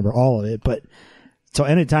can't even remember all of it. But so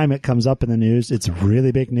anytime it comes up in the news, it's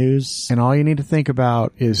really big news. And all you need to think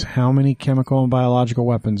about is how many chemical and biological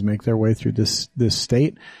weapons make their way through this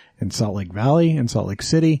state and Salt Lake Valley and Salt Lake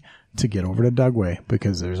City to get over to Dugway,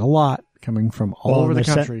 because there's a lot coming from all over the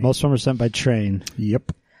country. Most of them are sent by train.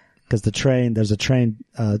 Yep. Because there's a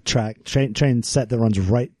train set that runs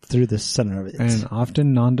right through the center of it. And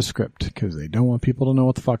often nondescript, because they don't want people to know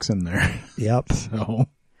what the fuck's in there. Yep. So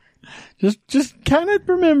just kind of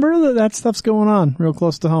remember that stuff's going on real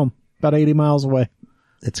close to home, about 80 miles away.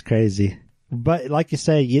 It's crazy. But like you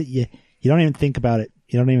say, you don't even think about it.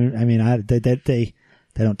 You don't even, I mean,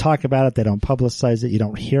 they don't talk about it. They don't publicize it. You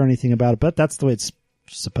don't hear anything about it, but that's the way it's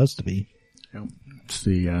supposed to be. Yep. It's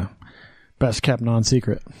the best kept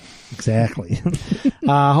non-secret. Exactly.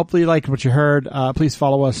 Hopefully you liked what you heard. Please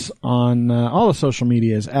follow us on all the social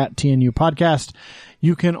medias at TNU Podcast.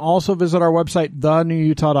 You can also visit our website,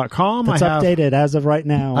 thenewutah.com. It's updated as of right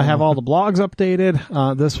now. I have all the blogs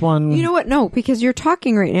updated. This one... You know what? No, because you're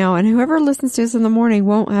talking right now, and whoever listens to us in the morning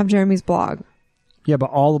won't have Jeremy's blog. Yeah,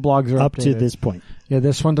 but all the blogs are up updated. to this point. Yeah,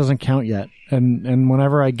 this one doesn't count yet. And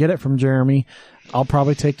whenever I get it from Jeremy, I'll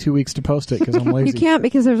probably take 2 weeks to post it because I'm lazy. You can't,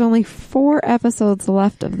 because there's only 4 episodes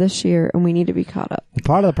left of this year, and we need to be caught up.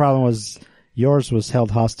 Part of the problem was yours was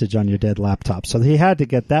held hostage on your dead laptop, so he had to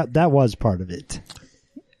get that. That was part of it.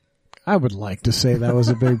 I would like to say that was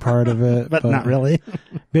a big part of it. but not really.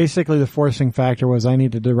 Basically, the forcing factor was I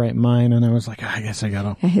needed to write mine, and I was like, I guess I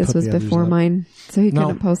got to. His was before mine, so he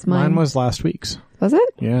couldn't post mine. Mine was last week's. Was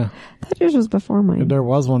it? Yeah. I thought yours was before mine. There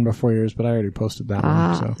was one before yours, but I already posted that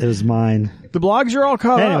one. So it was mine. The blogs are all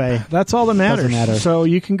caught up. That's all that matters. Doesn't matter. So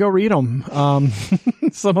you can go read them.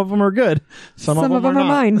 Some of them are good. Some of them are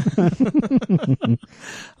mine.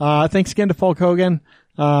 Thanks again to Folk Hogan.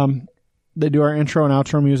 They do our intro and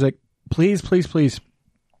outro music. Please, please, please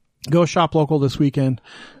go shop local this weekend.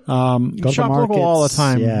 Shop local all the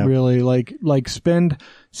time. Yeah. Really, like spend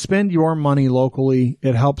your money locally.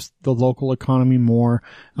 It helps the local economy more.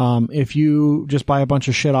 If you just buy a bunch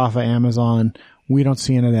of shit off of Amazon, we don't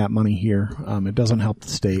see any of that money here. It doesn't help the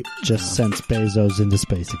state. Just sends Bezos into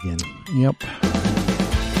space again. Yep.